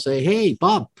phone. I'll say, "Hey,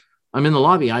 Bob, I'm in the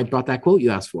lobby. I brought that quote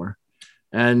you asked for."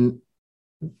 And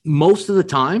most of the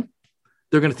time,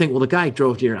 they're going to think, "Well, the guy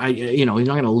drove here. He's not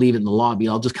going to leave it in the lobby.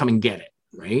 I'll just come and get it."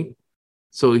 Right.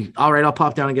 So, "All right, I'll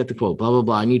pop down and get the quote, blah, blah,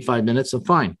 blah. I need 5 minutes. I'm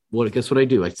fine." Guess what I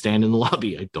do? I stand in the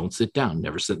lobby. I don't sit down,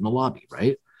 never sit in the lobby.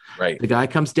 Right. Right. The guy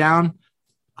comes down.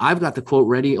 I've got the quote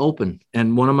ready, open.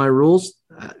 And one of my rules,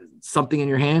 something in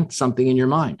your hand, something in your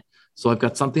mind. So I've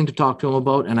got something to talk to him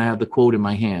about, and I have the quote in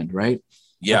my hand. Right.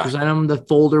 Yeah. I present him the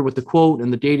folder with the quote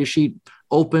and the data sheet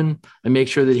open. I make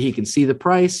sure that he can see the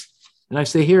price. And I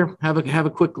say, "Here, have a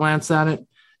quick glance at it.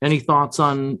 Any thoughts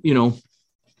on,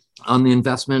 on the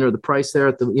investment or the price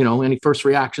there any first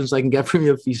reactions I can get from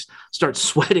you?" If he starts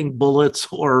sweating bullets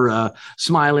or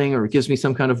smiling or gives me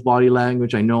some kind of body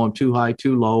language, I know I'm too high,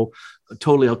 too low,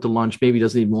 totally out to lunch. Maybe he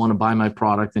doesn't even want to buy my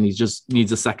product and he just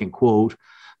needs a second quote.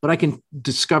 But I can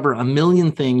discover a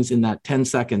million things in that 10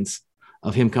 seconds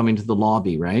of him coming to the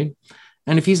lobby, right?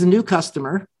 And if he's a new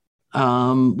customer,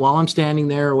 while I'm standing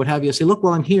there or what have you, I say, "Look,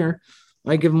 while I'm here,"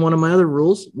 I give him one of my other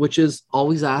rules, which is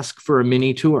always ask for a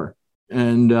mini tour.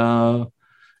 And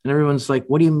everyone's like,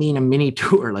 "What do you mean a mini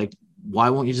tour? Like, why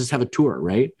won't you just have a tour?"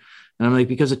 Right. And I'm like,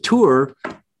 because a tour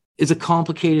is a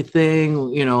complicated thing.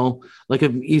 Like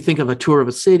if you think of a tour of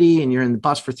a city and you're in the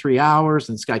bus for 3 hours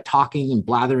and this guy talking and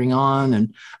blathering on,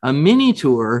 and a mini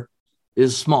tour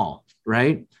is small,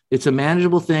 right? It's a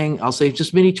manageable thing. I'll say,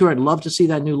 "Just mini tour. I'd love to see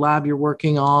that new lab you're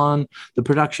working on, the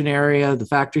production area, the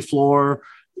factory floor."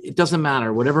 It doesn't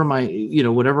matter. Whatever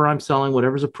whatever I'm selling,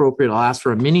 whatever's appropriate, I'll ask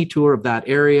for a mini tour of that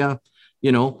area,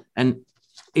 and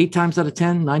 8 times out of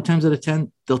 10, 9 times out of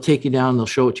 10, they'll take you down. They'll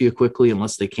show it to you quickly,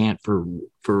 unless they can't for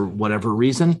whatever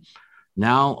reason.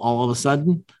 Now, all of a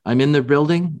sudden, I'm in their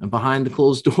building and behind the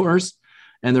closed doors,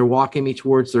 and they're walking me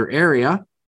towards their area.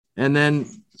 And then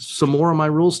some more of my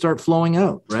rules start flowing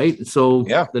out. Right. So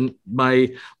then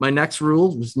my next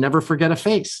rule was never forget a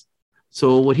face.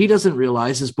 So what he doesn't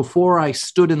realize is before I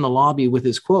stood in the lobby with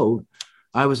his quote,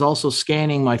 I was also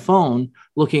scanning my phone,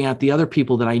 looking at the other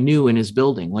people that I knew in his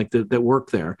building, like that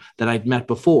worked there, that I'd met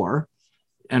before.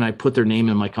 And I put their name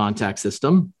in my contact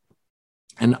system.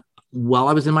 And while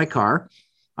I was in my car,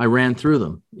 I ran through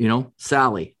them,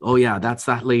 Sally. Oh yeah, that's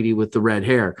that lady with the red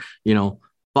hair,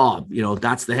 Bob,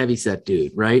 that's the heavyset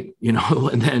dude. Right.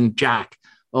 And then Jack.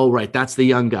 Oh, right. That's the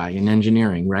young guy in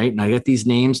engineering, right? And I get these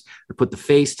names, I put the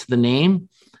face to the name,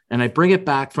 and I bring it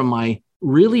back from my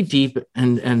really deep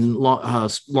and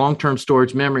long-term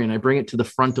storage memory, and I bring it to the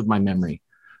front of my memory,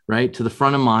 right? To the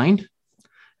front of mind.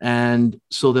 And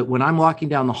so that when I'm walking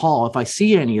down the hall, if I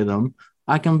see any of them,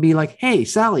 I can be like, hey,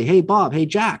 Sally, hey, Bob, hey,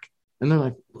 Jack. And they're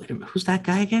like, wait a minute, who's that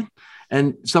guy again?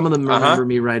 And some of them remember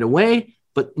me right away,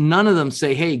 but none of them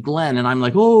say, hey, Glenn. And I'm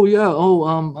like, oh, yeah.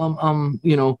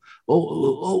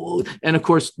 And of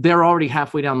course, they're already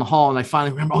halfway down the hall. And I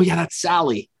finally remember, oh, yeah, that's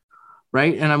Sally.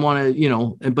 Right. And I want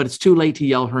to, but it's too late to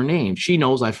yell her name. She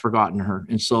knows I've forgotten her.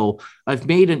 And so I've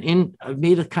made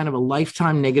a kind of a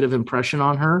lifetime negative impression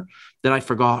on her that I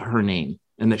forgot her name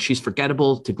and that she's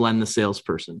forgettable to Glenn, the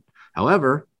salesperson.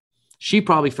 However, she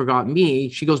probably forgot me.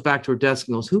 She goes back to her desk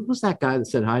and goes, who was that guy that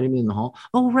said hi to me in the hall?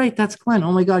 Oh, right. That's Glenn.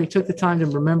 Oh my God. He took the time to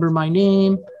remember my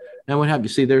name. And what have you.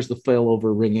 See, there's the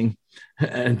failover ringing.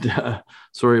 And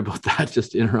sorry about that,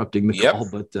 just interrupting the call.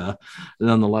 But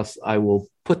nonetheless, I will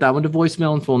put that one to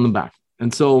voicemail and phone them back.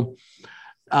 And so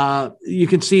you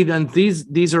can see then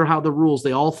these are how the rules,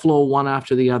 they all flow one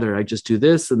after the other. I just do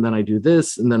this, and then I do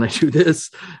this, and then I do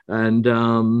this. And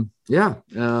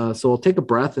so I'll take a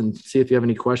breath and see if you have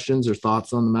any questions or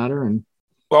thoughts on the matter. And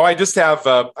well, I just have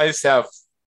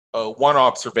one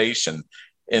observation,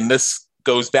 and this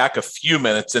goes back a few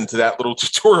minutes into that little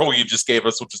tutorial you just gave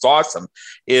us, which is awesome,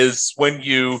 is when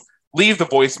you leave the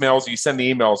voicemails, you send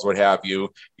the emails, what have you,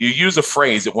 you use a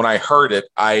phrase that when I heard it,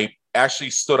 I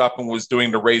actually stood up and was doing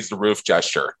the raise the roof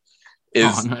gesture.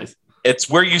 Nice. It's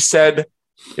where you said,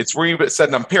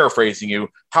 and I'm paraphrasing you,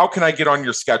 how can I get on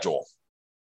your schedule?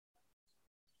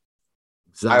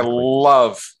 Exactly. I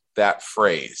love that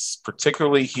phrase,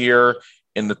 particularly here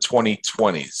in the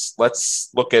 2020s. Let's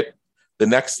look at the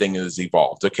next thing that has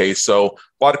evolved. Okay, so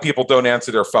a lot of people don't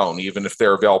answer their phone, even if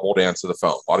they're available to answer the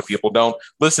phone. A lot of people don't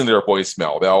listen to their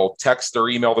voicemail. They'll text or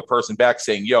email the person back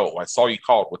saying, yo, I saw you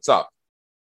called, what's up?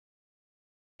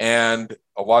 And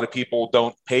a lot of people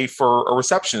don't pay for a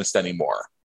receptionist anymore.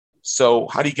 So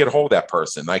how do you get a hold of that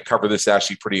person? I cover this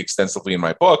actually pretty extensively in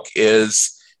my book,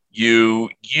 is you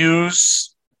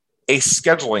use a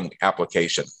scheduling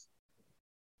application.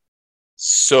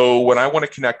 So when I want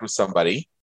to connect with somebody,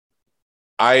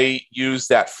 I use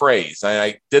that phrase.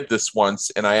 I did this once,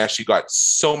 and I actually got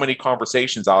so many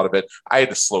conversations out of it, I had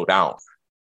to slow down.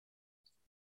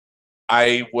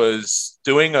 I was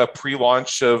doing a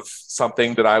pre-launch of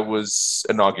something that I was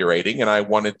inaugurating, and I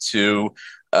wanted to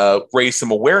raise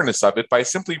some awareness of it by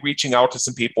simply reaching out to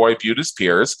some people I viewed as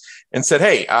peers and said,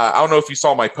 hey, I don't know if you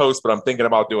saw my post, but I'm thinking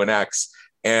about doing X,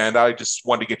 and I just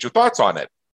wanted to get your thoughts on it.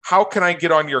 How can I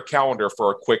get on your calendar for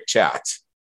a quick chat?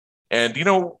 And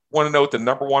want to know what the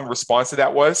number one response to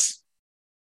that was?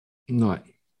 No.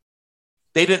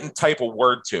 They didn't type a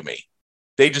word to me.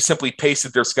 They just simply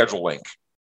pasted their schedule link.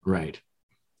 Right.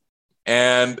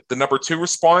 And the number two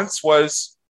response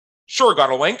was, sure, got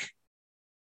a link.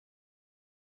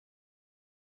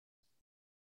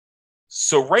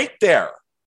 So right there,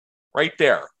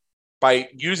 by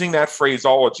using that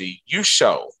phraseology, you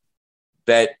show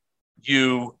that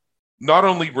you not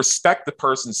only respect the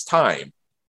person's time,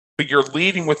 but you're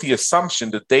leading with the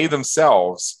assumption that they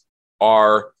themselves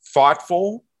are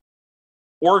thoughtful,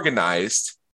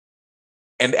 organized,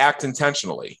 and act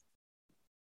intentionally.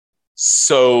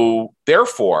 So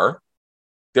therefore,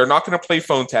 they're not going to play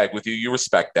phone tag with you. You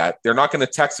respect that. They're not going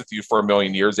to text with you for a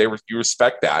million years. You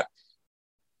respect that.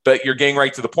 But you're getting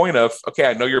right to the point of, okay,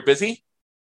 I know you're busy.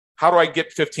 How do I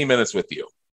get 15 minutes with you?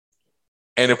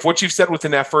 And if what you've said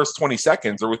within that first 20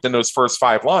 seconds or within those first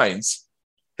 5 lines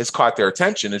has caught their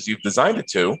attention as you've designed it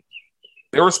to,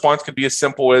 their response could be as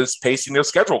simple as pasting their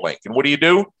schedule link. And what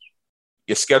do?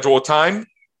 You schedule a time,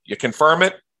 you confirm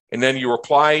it, and then you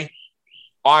reply,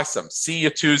 awesome, see you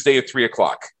Tuesday at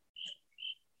 3:00.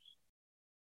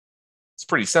 It's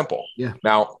pretty simple. Yeah.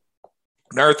 Now,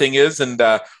 another thing is, and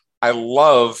I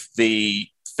love the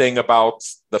thing about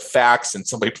the fax and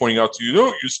somebody pointing out to you,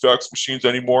 don't use fax machines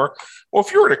anymore. Well,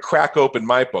 if you were to crack open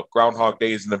my book, Groundhog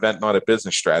Day is an Event, Not a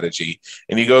Business Strategy,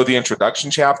 and you go to the introduction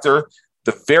chapter,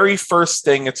 the very first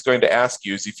thing it's going to ask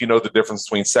you is if you know the difference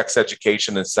between sex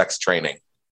education and sex training.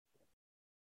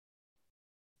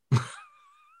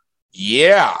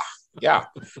 Yeah.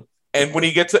 And when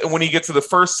you get to the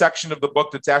first section of the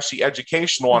book that's actually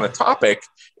educational on a topic,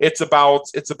 it's about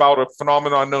a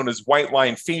phenomenon known as white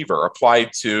line fever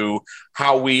applied to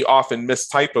how we often miss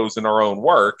typos in our own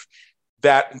work.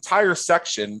 That entire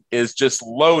section is just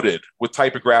loaded with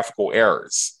typographical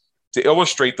errors to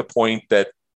illustrate the point that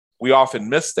we often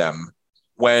miss them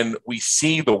when we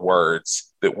see the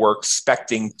words that we're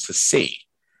expecting to see.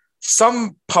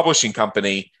 some publishing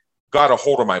company got a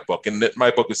hold of my book, and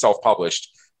my book is self-published,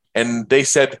 and they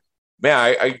said,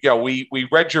 "Man, we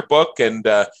read your book, and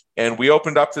we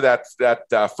opened up to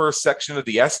that first section of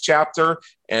the S chapter,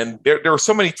 and there were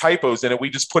so many typos in it. We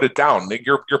just put it down.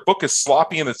 Your book is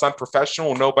sloppy and it's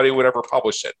unprofessional. Nobody would ever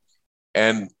publish it."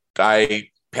 And I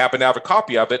happen to have a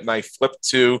copy of it, and I flipped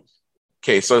to,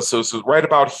 okay, so right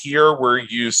about here where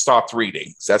you stopped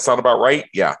reading. Does that sound about right?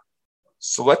 Yeah.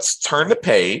 So let's turn the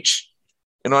page.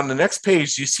 And on the next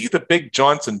page, you see the big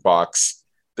Johnson box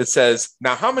that says,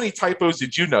 "Now, how many typos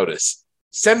did you notice?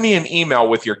 Send me an email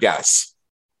with your guess."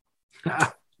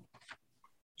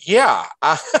 Yeah.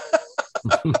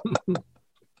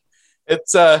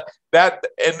 It's that,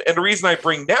 and the reason I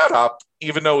bring that up,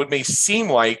 even though it may seem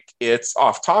like it's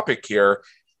off topic here,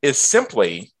 is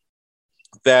simply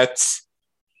that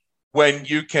when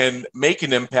you can make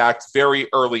an impact very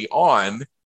early on,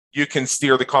 you can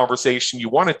steer the conversation you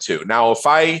wanted to. Now, if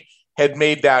I had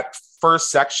made that first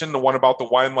section, the one about the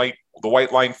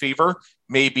white line fever,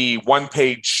 maybe one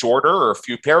page shorter or a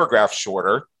few paragraphs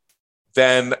shorter,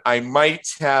 then I might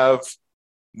have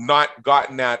not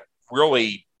gotten that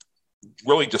really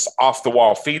just off the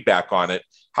wall feedback on it.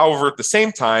 However, at the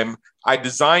same time, I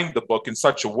designed the book in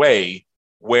such a way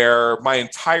where my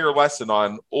entire lesson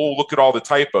on, oh, look at all the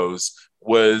typos,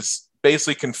 was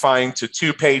basically confined to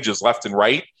 2 pages left and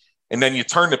right. And then you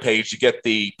turn the page, you get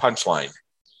the punchline.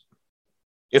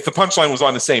 If the punchline was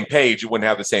on the same page, it wouldn't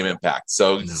have the same impact.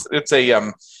 So no. It's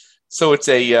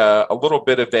a little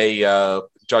bit of a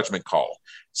judgment call.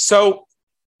 So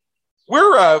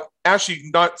we're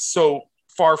actually not so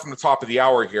far from the top of the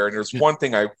hour here. And there's one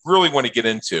thing I really want to get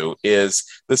into is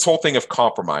this whole thing of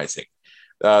compromising.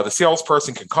 The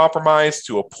salesperson can compromise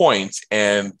to a point.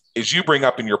 And as you bring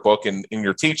up in your book and in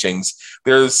your teachings,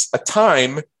 there's a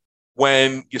time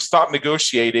when you stop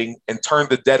negotiating and turn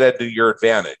the dead end to your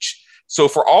advantage. So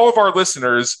for all of our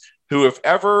listeners who have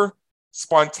ever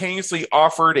spontaneously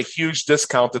offered a huge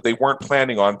discount that they weren't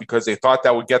planning on because they thought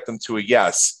that would get them to a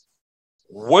yes,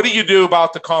 what do you do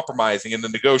about the compromising and the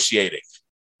negotiating?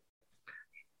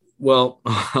 Well,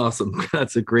 awesome.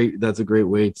 That's a great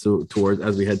way towards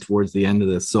as we head towards the end of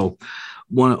this. So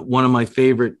one of my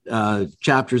favorite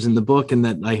chapters in the book, and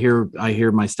that I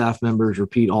hear my staff members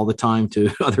repeat all the time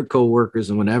to other coworkers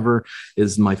and whatever,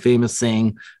 is my famous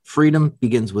saying, "Freedom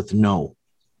begins with no."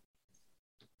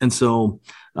 And so,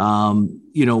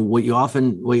 what you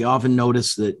often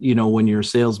notice that, when you're a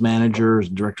sales manager, or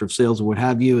director of sales or what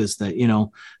have you, is that,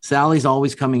 Sally's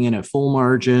always coming in at full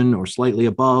margin or slightly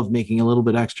above, making a little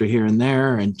bit extra here and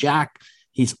there. And Jack,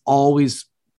 he's always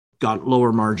got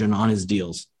lower margin on his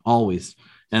deals, always.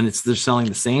 And they're selling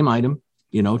the same item,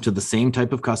 to the same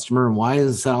type of customer. And why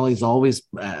is Sally's always,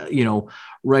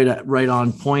 right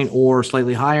on point or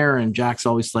slightly higher, and Jack's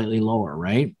always slightly lower,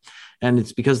 right? And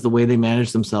it's because the way they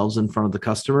manage themselves in front of the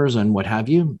customers and what have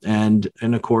you. And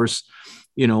of course,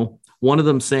 one of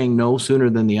them saying no sooner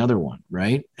than the other one.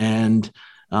 Right. And,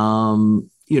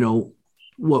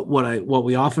 what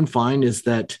we often find is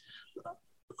that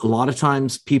a lot of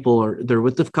times they're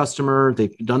with the customer,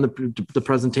 they've done the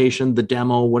presentation, the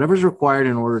demo, whatever's required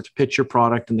in order to pitch your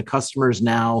product. And the customer is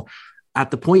now at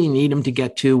the point you need them to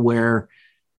get to, where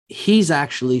he's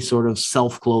actually sort of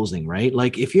self-closing, right?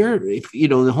 Like if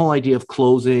the whole idea of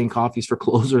closing, coffees for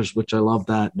closers, which I love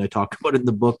that, and I talk about it in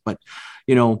the book, but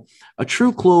a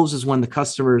true close is when the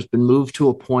customer has been moved to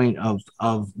a point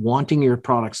of wanting your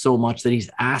product so much that he's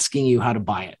asking you how to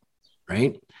buy it,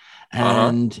 right?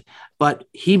 But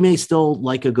he may still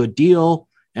like a good deal,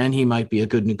 and he might be a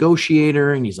good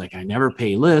negotiator, and he's like, I never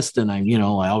pay list, and I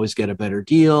always get a better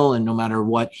deal, and no matter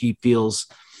what he feels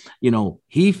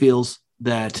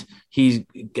that he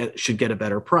should get a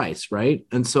better price, right?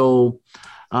 And so,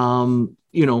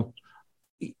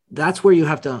 that's where you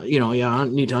have to, you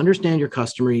need to understand your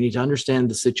customer, you need to understand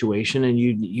the situation, and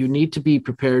you need to be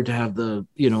prepared to have the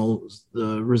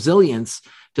resilience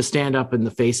to stand up in the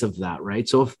face of that, right?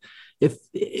 So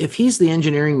if he's the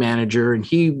engineering manager and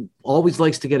he always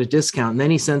likes to get a discount, and then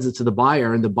he sends it to the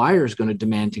buyer, and the buyer is going to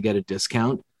demand to get a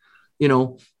discount,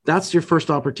 that's your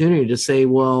first opportunity to say,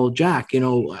 well, Jack,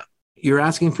 you're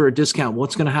asking for a discount.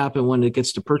 What's going to happen when it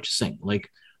gets to purchasing? Like,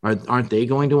 aren't they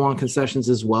going to want concessions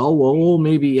as well? Well,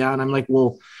 maybe, yeah. And I'm like,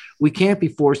 well, we can't be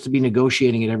forced to be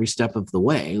negotiating at every step of the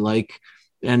way. Like,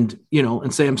 and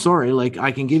say, I'm sorry, like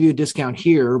I can give you a discount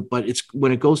here, but it's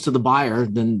when it goes to the buyer,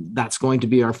 then that's going to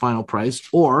be our final price.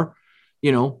 Or,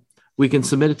 we can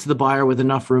submit it to the buyer with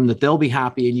enough room that they'll be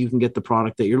happy and you can get the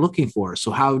product that you're looking for.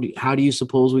 So how do you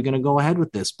suppose we're going to go ahead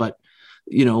with this? But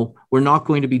we're not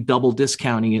going to be double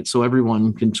discounting it so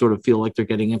everyone can sort of feel like they're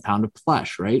getting a pound of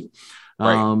flesh, right?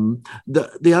 Right.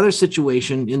 The other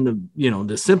situation in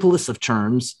the simplest of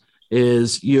terms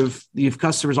is you've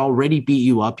customers already beat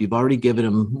you up. You've already given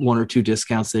them one or two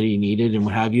discounts that he needed and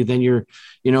what have you. Then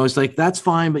it's like, that's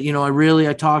fine. But,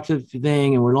 I talked to the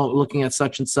thing and we're looking at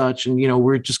such and such, and,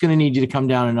 we're just going to need you to come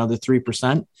down another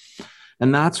 3%.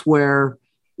 And that's where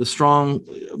the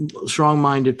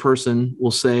strong-minded person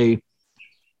will say,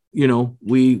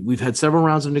 we've had several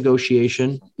rounds of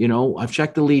negotiation. I've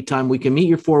checked the lead time. We can meet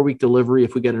your 4-week delivery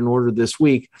if we get an order this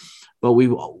week. But we,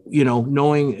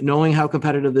 knowing how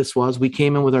competitive this was, we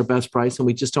came in with our best price, and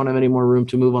we just don't have any more room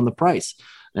to move on the price.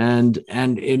 And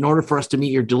in order for us to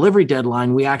meet your delivery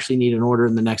deadline, we actually need an order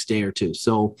in the next day or two.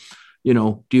 So,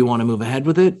 do you want to move ahead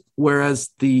with it?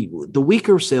 Whereas the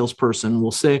weaker salesperson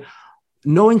will say,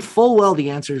 knowing full well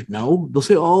the answer is no, they'll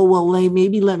say, oh, well,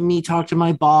 maybe let me talk to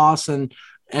my boss. And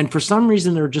for some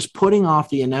reason, they're just putting off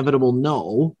the inevitable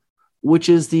no, which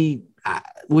is the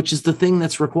thing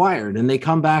that's required. And they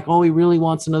come back, oh, he really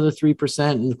wants another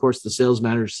 3%. And of course, the sales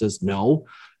manager says, no,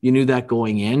 you knew that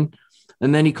going in.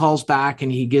 And then he calls back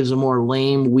and he gives a more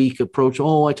lame, weak approach.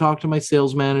 Oh, I talked to my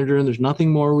sales manager and there's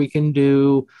nothing more we can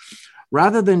do,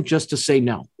 rather than just to say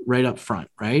no right up front.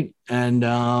 Right. And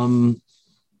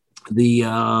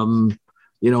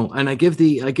and I give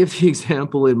the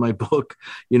example in my book,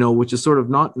 which is sort of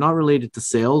not related to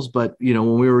sales, but,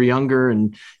 when we were younger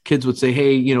and kids would say,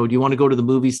 hey, do you want to go to the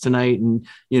movies tonight? And,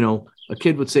 a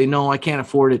kid would say, no, I can't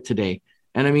afford it today.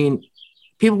 And I mean,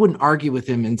 people wouldn't argue with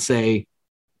him and say,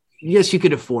 yes, you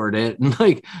could afford it. And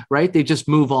right. They just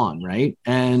move on. Right.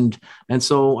 And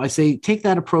so I say, take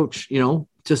that approach,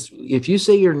 just if you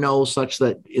say your no, such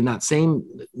that in that same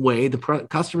way, the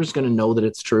customer is going to know that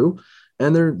it's true.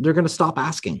 And they're going to stop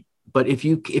asking. But if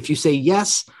you say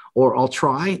yes, or I'll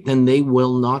try, then they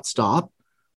will not stop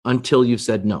until you've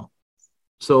said no.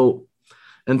 So,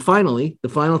 and finally, the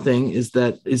final thing is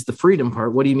the freedom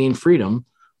part. What do you mean freedom?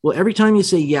 Well, every time you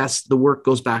say yes, the work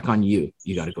goes back on you.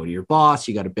 You got to go to your boss.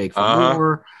 You got to beg for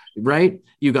more, right?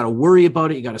 You got to worry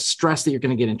about it. You got to stress that you're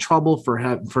going to get in trouble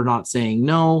for not saying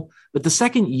no. But the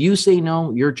second you say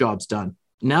no, your job's done.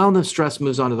 Now the stress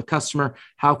moves on to the customer.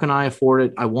 How can I afford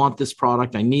it? I want this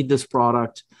product. I need this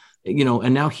product,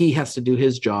 and now he has to do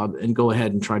his job and go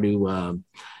ahead and try to,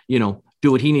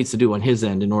 do what he needs to do on his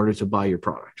end in order to buy your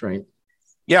product. Right.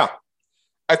 Yeah.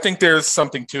 I think there's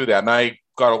something to that. And I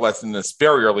got a lesson in this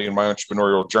very early in my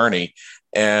entrepreneurial journey.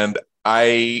 And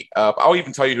I'll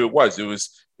even tell you who it was. It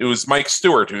was Mike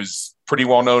Stewart, who's pretty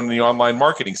well known in the online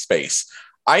marketing space.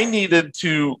 I needed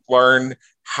to learn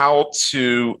how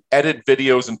to edit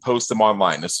videos and post them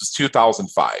online. This was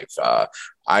 2005.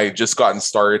 I had just gotten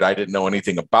started. I didn't know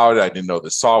anything about it. I didn't know the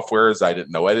softwares. I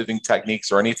didn't know editing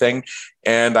techniques or anything.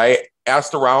 And I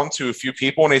asked around to a few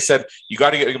people, and they said, you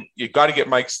got to get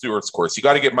Mike Stewart's course. You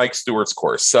got to get Mike Stewart's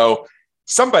course. So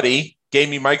somebody gave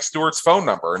me Mike Stewart's phone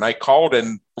number, and I called,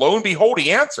 and lo and behold,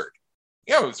 he answered.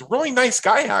 Yeah, it was a really nice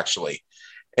guy, actually.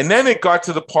 And then it got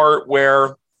to the part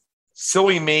where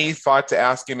silly me thought to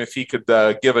ask him if he could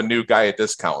give a new guy a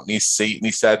discount. And he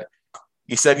said,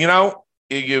 you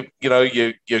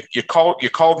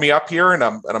called me up here, and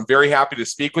I'm very happy to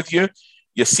speak with you.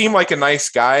 You seem like a nice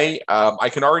guy. I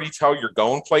can already tell you're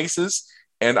going places,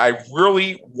 and I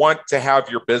really want to have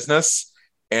your business.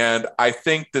 And I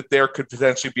think that there could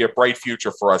potentially be a bright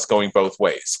future for us going both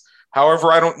ways.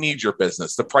 However, I don't need your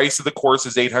business. The price of the course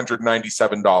is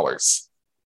 $897.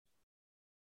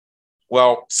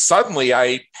 Well, suddenly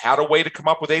I had a way to come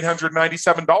up with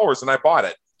 $897, and I bought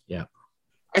it. Yeah.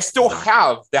 I still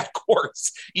have that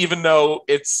course, even though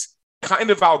it's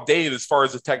kind of outdated as far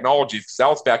as the technology, because that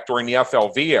was back during the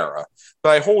FLV era. But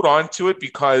I hold on to it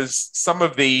because some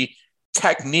of the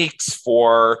techniques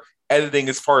for editing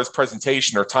as far as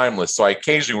presentation are timeless. So I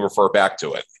occasionally refer back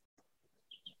to it.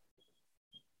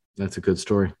 That's a good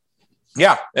story.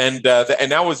 Yeah. And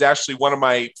that was actually one of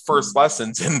my first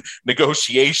lessons in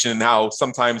negotiation, how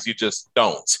sometimes you just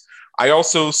don't. I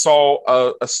also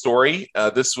saw a story.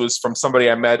 This was from somebody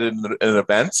I met in an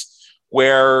event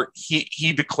where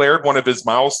he declared one of his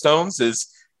milestones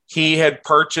is he had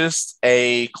purchased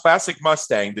a classic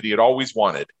Mustang that he had always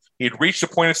wanted. He had reached a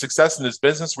point of success in his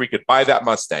business where he could buy that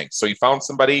Mustang. So he found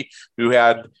somebody who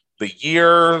had the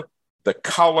year, the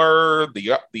color,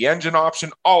 the engine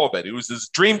option, all of it. It was his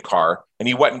dream car, and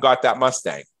he went and got that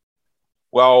Mustang.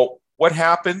 Well, what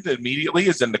happened immediately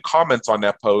is in the comments on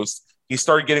that post, he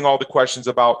started getting all the questions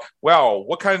about, well,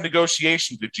 what kind of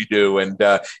negotiation did you do?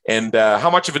 And how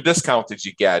much of a discount did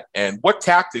you get? And what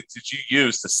tactics did you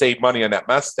use to save money on that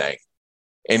Mustang?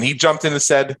 And he jumped in and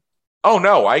said, oh,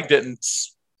 no, I didn't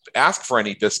ask for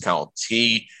any discounts.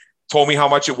 He told me how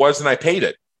much it was, and I paid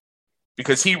it.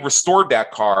 because he restored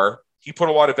that car. He put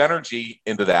a lot of energy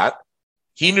into that.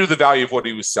 He knew the value of what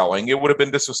he was selling. It would have been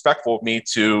disrespectful of me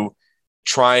to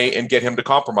try and get him to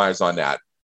compromise on that.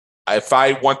 If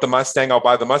I want the Mustang, I'll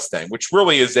buy the Mustang, which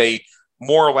really is a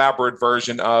more elaborate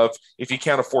version of if you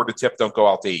can't afford to tip, don't go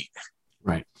out to eat.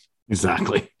 Right.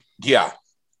 Exactly. Yeah.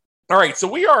 All right. So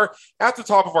we are at the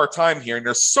top of our time here, and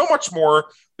there's so much more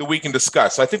that we can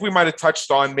discuss. I think we might have touched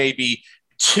on maybe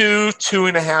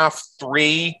 2.5,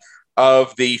 3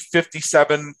 of the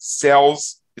 57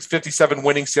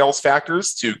 winning sales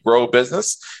factors to grow a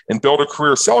business and build a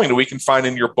career selling that we can find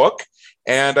in your book.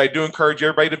 And I do encourage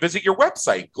everybody to visit your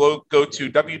website. Go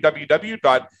to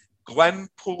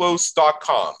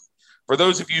www.glennpoulos.com. For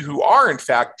those of you who are, in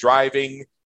fact, driving,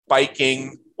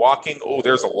 biking, walking, oh,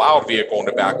 there's a loud vehicle in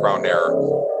the background there.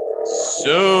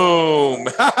 Zoom.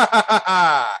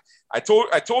 I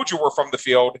told you we're from the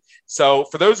field. So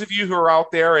for those of you who are out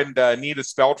there and need it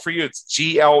spelled for you, it's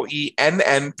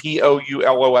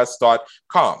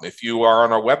GLENNPOULOS.com. If you are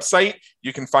on our website,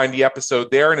 you can find the episode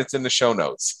there, and it's in the show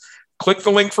notes. Click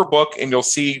the link for book, and you'll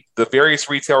see the various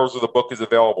retailers where the book is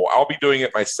available. I'll be doing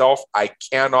it myself. I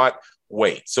cannot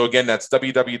wait. So again, that's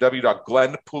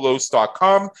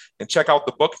www.glennpoulos.com, and check out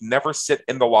the book, Never Sit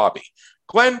in the Lobby.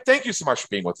 Glenn, thank you so much for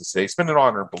being with us today. It's been an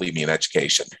honor, believe me, in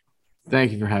education.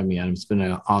 Thank you for having me, Adam. It's been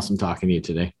awesome talking to you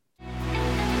today.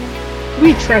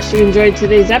 We trust you enjoyed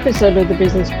today's episode of the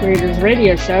Business Creators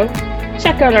Radio Show.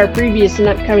 Check out our previous and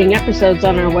upcoming episodes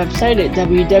on our website at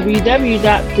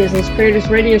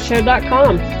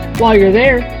www.businesscreatorsradioshow.com. While you're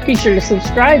there, be sure to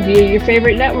subscribe via your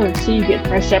favorite network so you get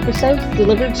fresh episodes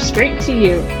delivered straight to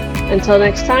you. Until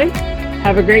next time,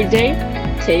 have a great day.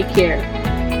 Take care.